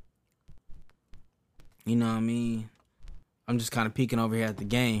 You know what I mean? I'm just kind of peeking over here at the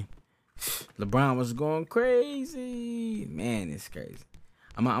game. LeBron was going crazy. Man, it's crazy.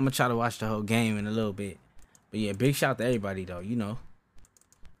 I'm gonna try to watch the whole game in a little bit. But yeah, big shout out to everybody though, you know.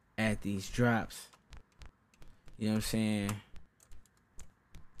 Add these drops. You know what I'm saying?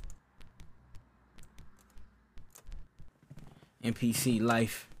 NPC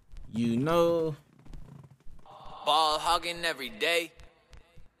life, you know. Ball hogging every day.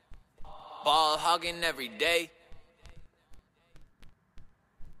 Ball hogging every day.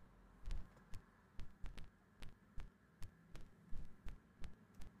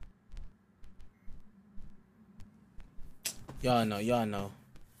 Y'all know.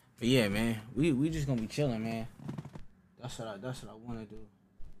 But yeah, man, we just gonna be chilling, man. That's what I wanna do.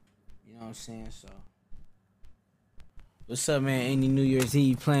 You know what I'm saying? So what's up, man? Any New Year's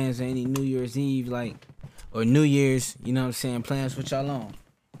Eve plans or any New Year's Eve or New Year's, you know what I'm saying, plans with y'all on?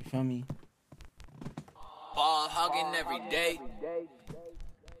 You feel me? Ball hogging every day.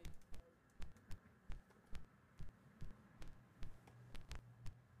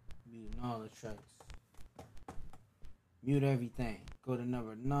 Muting all the tracks. Mute everything. Go to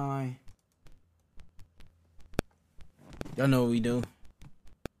number 9. Y'all know what we do.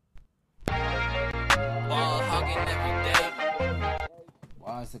 Ball hogging every day.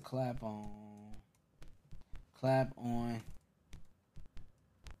 Why is the clap on? Clap on.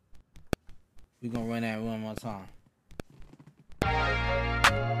 We gonna run that one more time. Ball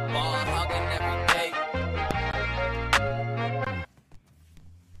hogging every day.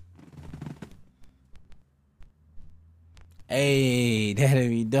 Hey, that'd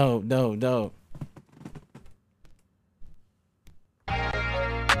be dope. Ball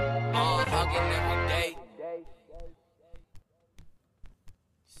hogging every day.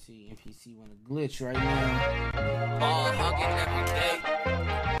 See, NPC PC want to glitch right now. Ball hugging every day.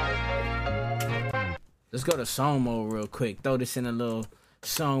 Let's go to song mode real quick. Throw this in a little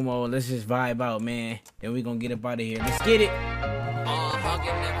song mode. Let's just vibe out, man. And we gonna get up out of here. Let's get it. Ball hugging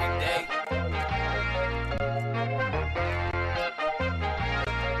every day.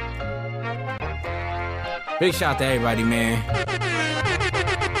 Big shout out to everybody, man.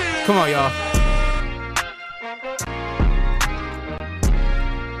 Come on, y'all.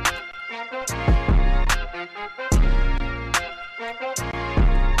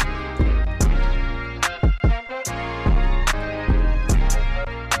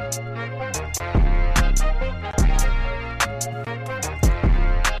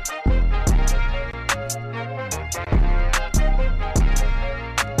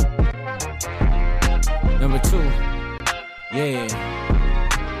 Number 2. Yeah.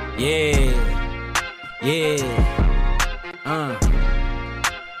 Yeah. Yeah.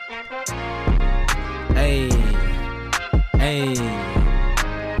 Hey. Hey.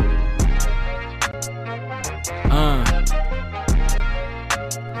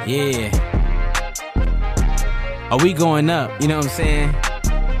 Yeah. Are we going up? You know what I'm saying?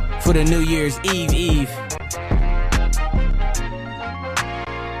 For the New Year's Eve.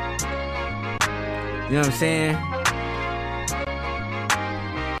 You know what I'm saying?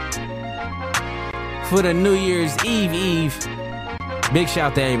 For the New Year's Eve. Big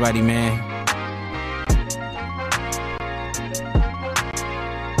shout to everybody, man.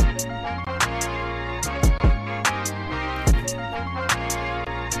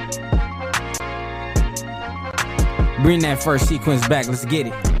 Bring that first sequence back. Let's get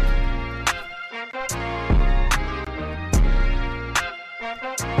it.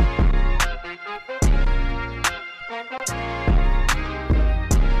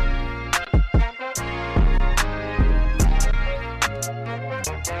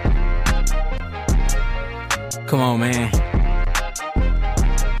 Come on, man.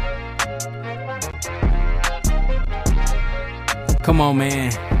 Come on,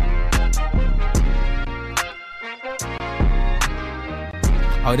 man.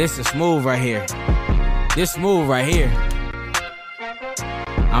 Oh, this is smooth right here. This smooth right here.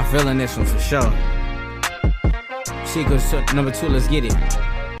 I'm feeling this one for sure. Sequence number 2, let's get it.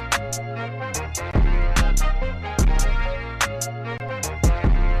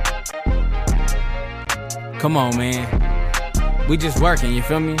 Come on, man. We just working, you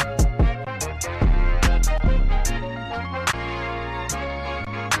feel me?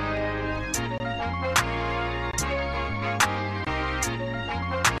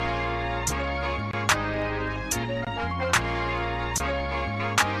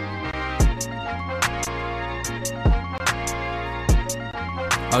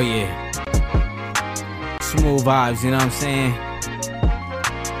 Oh yeah. Smooth vibes, you know what I'm saying?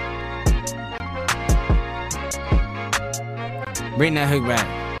 Bring that hook back.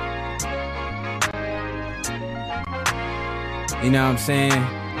 You know what I'm saying?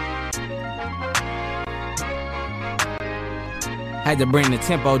 Had to bring the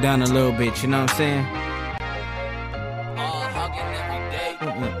tempo down a little bit, you know what I'm saying? Ball hugging every day.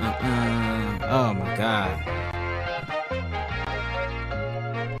 Oh my God.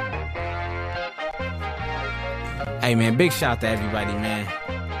 Hey man, big shout out to everybody, man.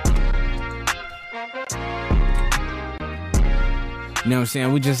 You know what I'm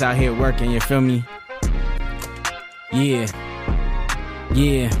saying? We just out here working, you feel me? Yeah.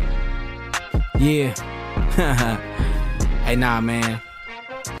 Yeah. Yeah. Hey, nah, man.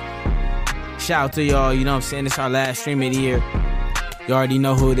 Shout out to y'all, you know what I'm saying? It's our last stream of the year. You already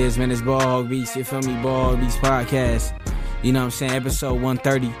know who it is, man. It's Ball Hog Beats, you feel me? Ball Hog Beats Podcast. You know what I'm saying? Episode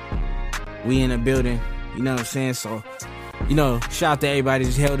 130. We in the building. You know what I'm saying? So, you know, shout out to everybody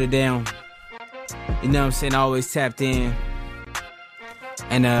just held it down. You know what I'm saying? Always tapped in.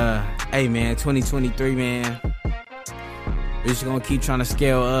 And, hey, man, 2023, man. We're just gonna keep trying to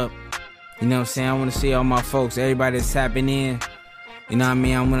scale up. You know what I'm saying? I want to see all my folks, everybody that's tapping in. You know what I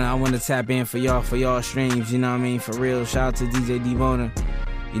mean? I want to tap in for y'all streams. You know what I mean? For real. Shout out to DJ D-Bona.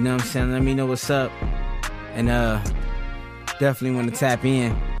 You know what I'm saying? Let me know what's up. And, definitely want to tap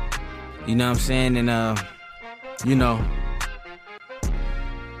in. You know what I'm saying? And, you know,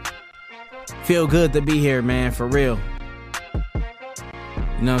 feel good to be here, man, for real.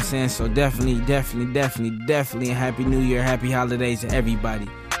 You know what I'm saying? So definitely a Happy New Year, Happy Holidays to everybody.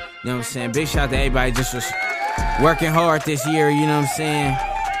 You know what I'm saying? Big shout out to everybody just was working hard this year, you know what I'm saying?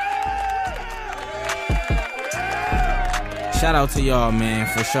 Shout out to y'all, man,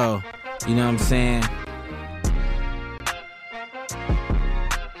 for sure. You know what I'm saying?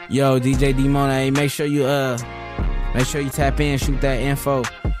 Yo, DJ D-Bona, hey, make sure you tap in, shoot that info.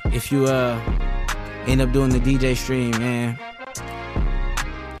 if you end up doing the DJ stream, man,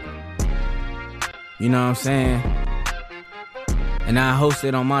 you know what I'm saying? And I host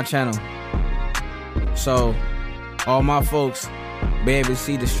it on my channel. So all my folks be able to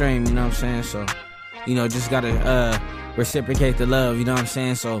see the stream, you know what I'm saying? So, you know, just gotta reciprocate the love, you know what I'm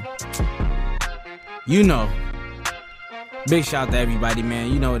saying? So, you know, big shout out to everybody,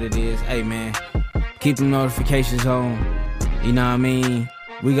 man. You know what it is. Hey, man, keep the notifications on. You know what I mean?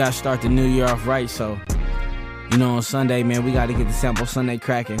 We gotta start the new year off right. So, you know, on Sunday, man, we gotta get the Sample Sunday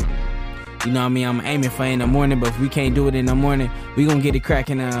cracking. You know what I mean? I'm aiming for in the morning, but if we can't do it in the morning, we gonna get it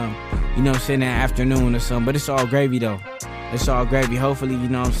cracking, you know what I'm saying, that afternoon or something. But it's all gravy, though. It's all gravy. Hopefully, you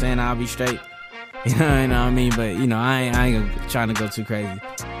know what I'm saying, I'll be straight. You know what I mean? But, you know, I ain't trying to go too crazy.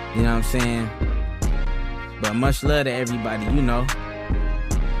 You know what I'm saying? But much love to everybody, you know.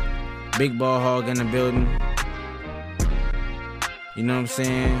 Big Ball Hog in the building. You know what I'm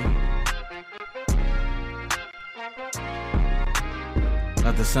saying?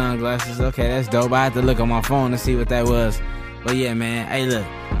 Got the sunglasses. Okay, that's dope. I had to look on my phone to see what that was. But yeah, man. Hey, look.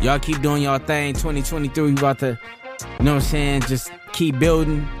 Y'all keep doing y'all thing. 2023, we about to, you know what I'm saying, just keep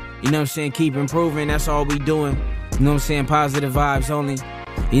building. You know what I'm saying? Keep improving. That's all we doing. You know what I'm saying? Positive vibes only.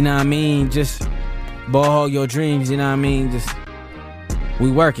 You know what I mean? Just ball hog your dreams. You know what I mean? Just,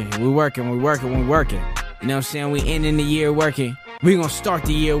 we working. You know what I'm saying? We ending the year working. We gonna start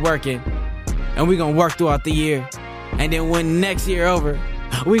the year working. And we gonna work throughout the year. And then when next year over,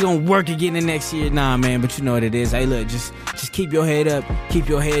 we gonna work again the next year. Nah, man, but you know what it is. Hey, look, just keep your head up, keep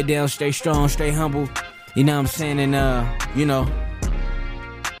your head down, stay strong, stay humble. You know what I'm saying? And you know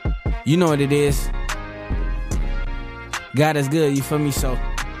what it is. God is good, you feel me? So,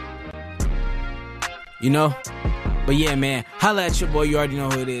 you know. But yeah, man, holla at your boy. You already know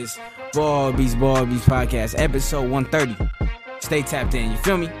who it is. Ball Beats Podcast, episode 130. Stay tapped in, you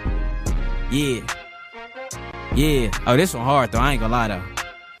feel me? Yeah. Oh, this one hard though. I ain't gonna lie though.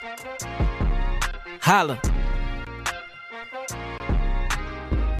 Holla.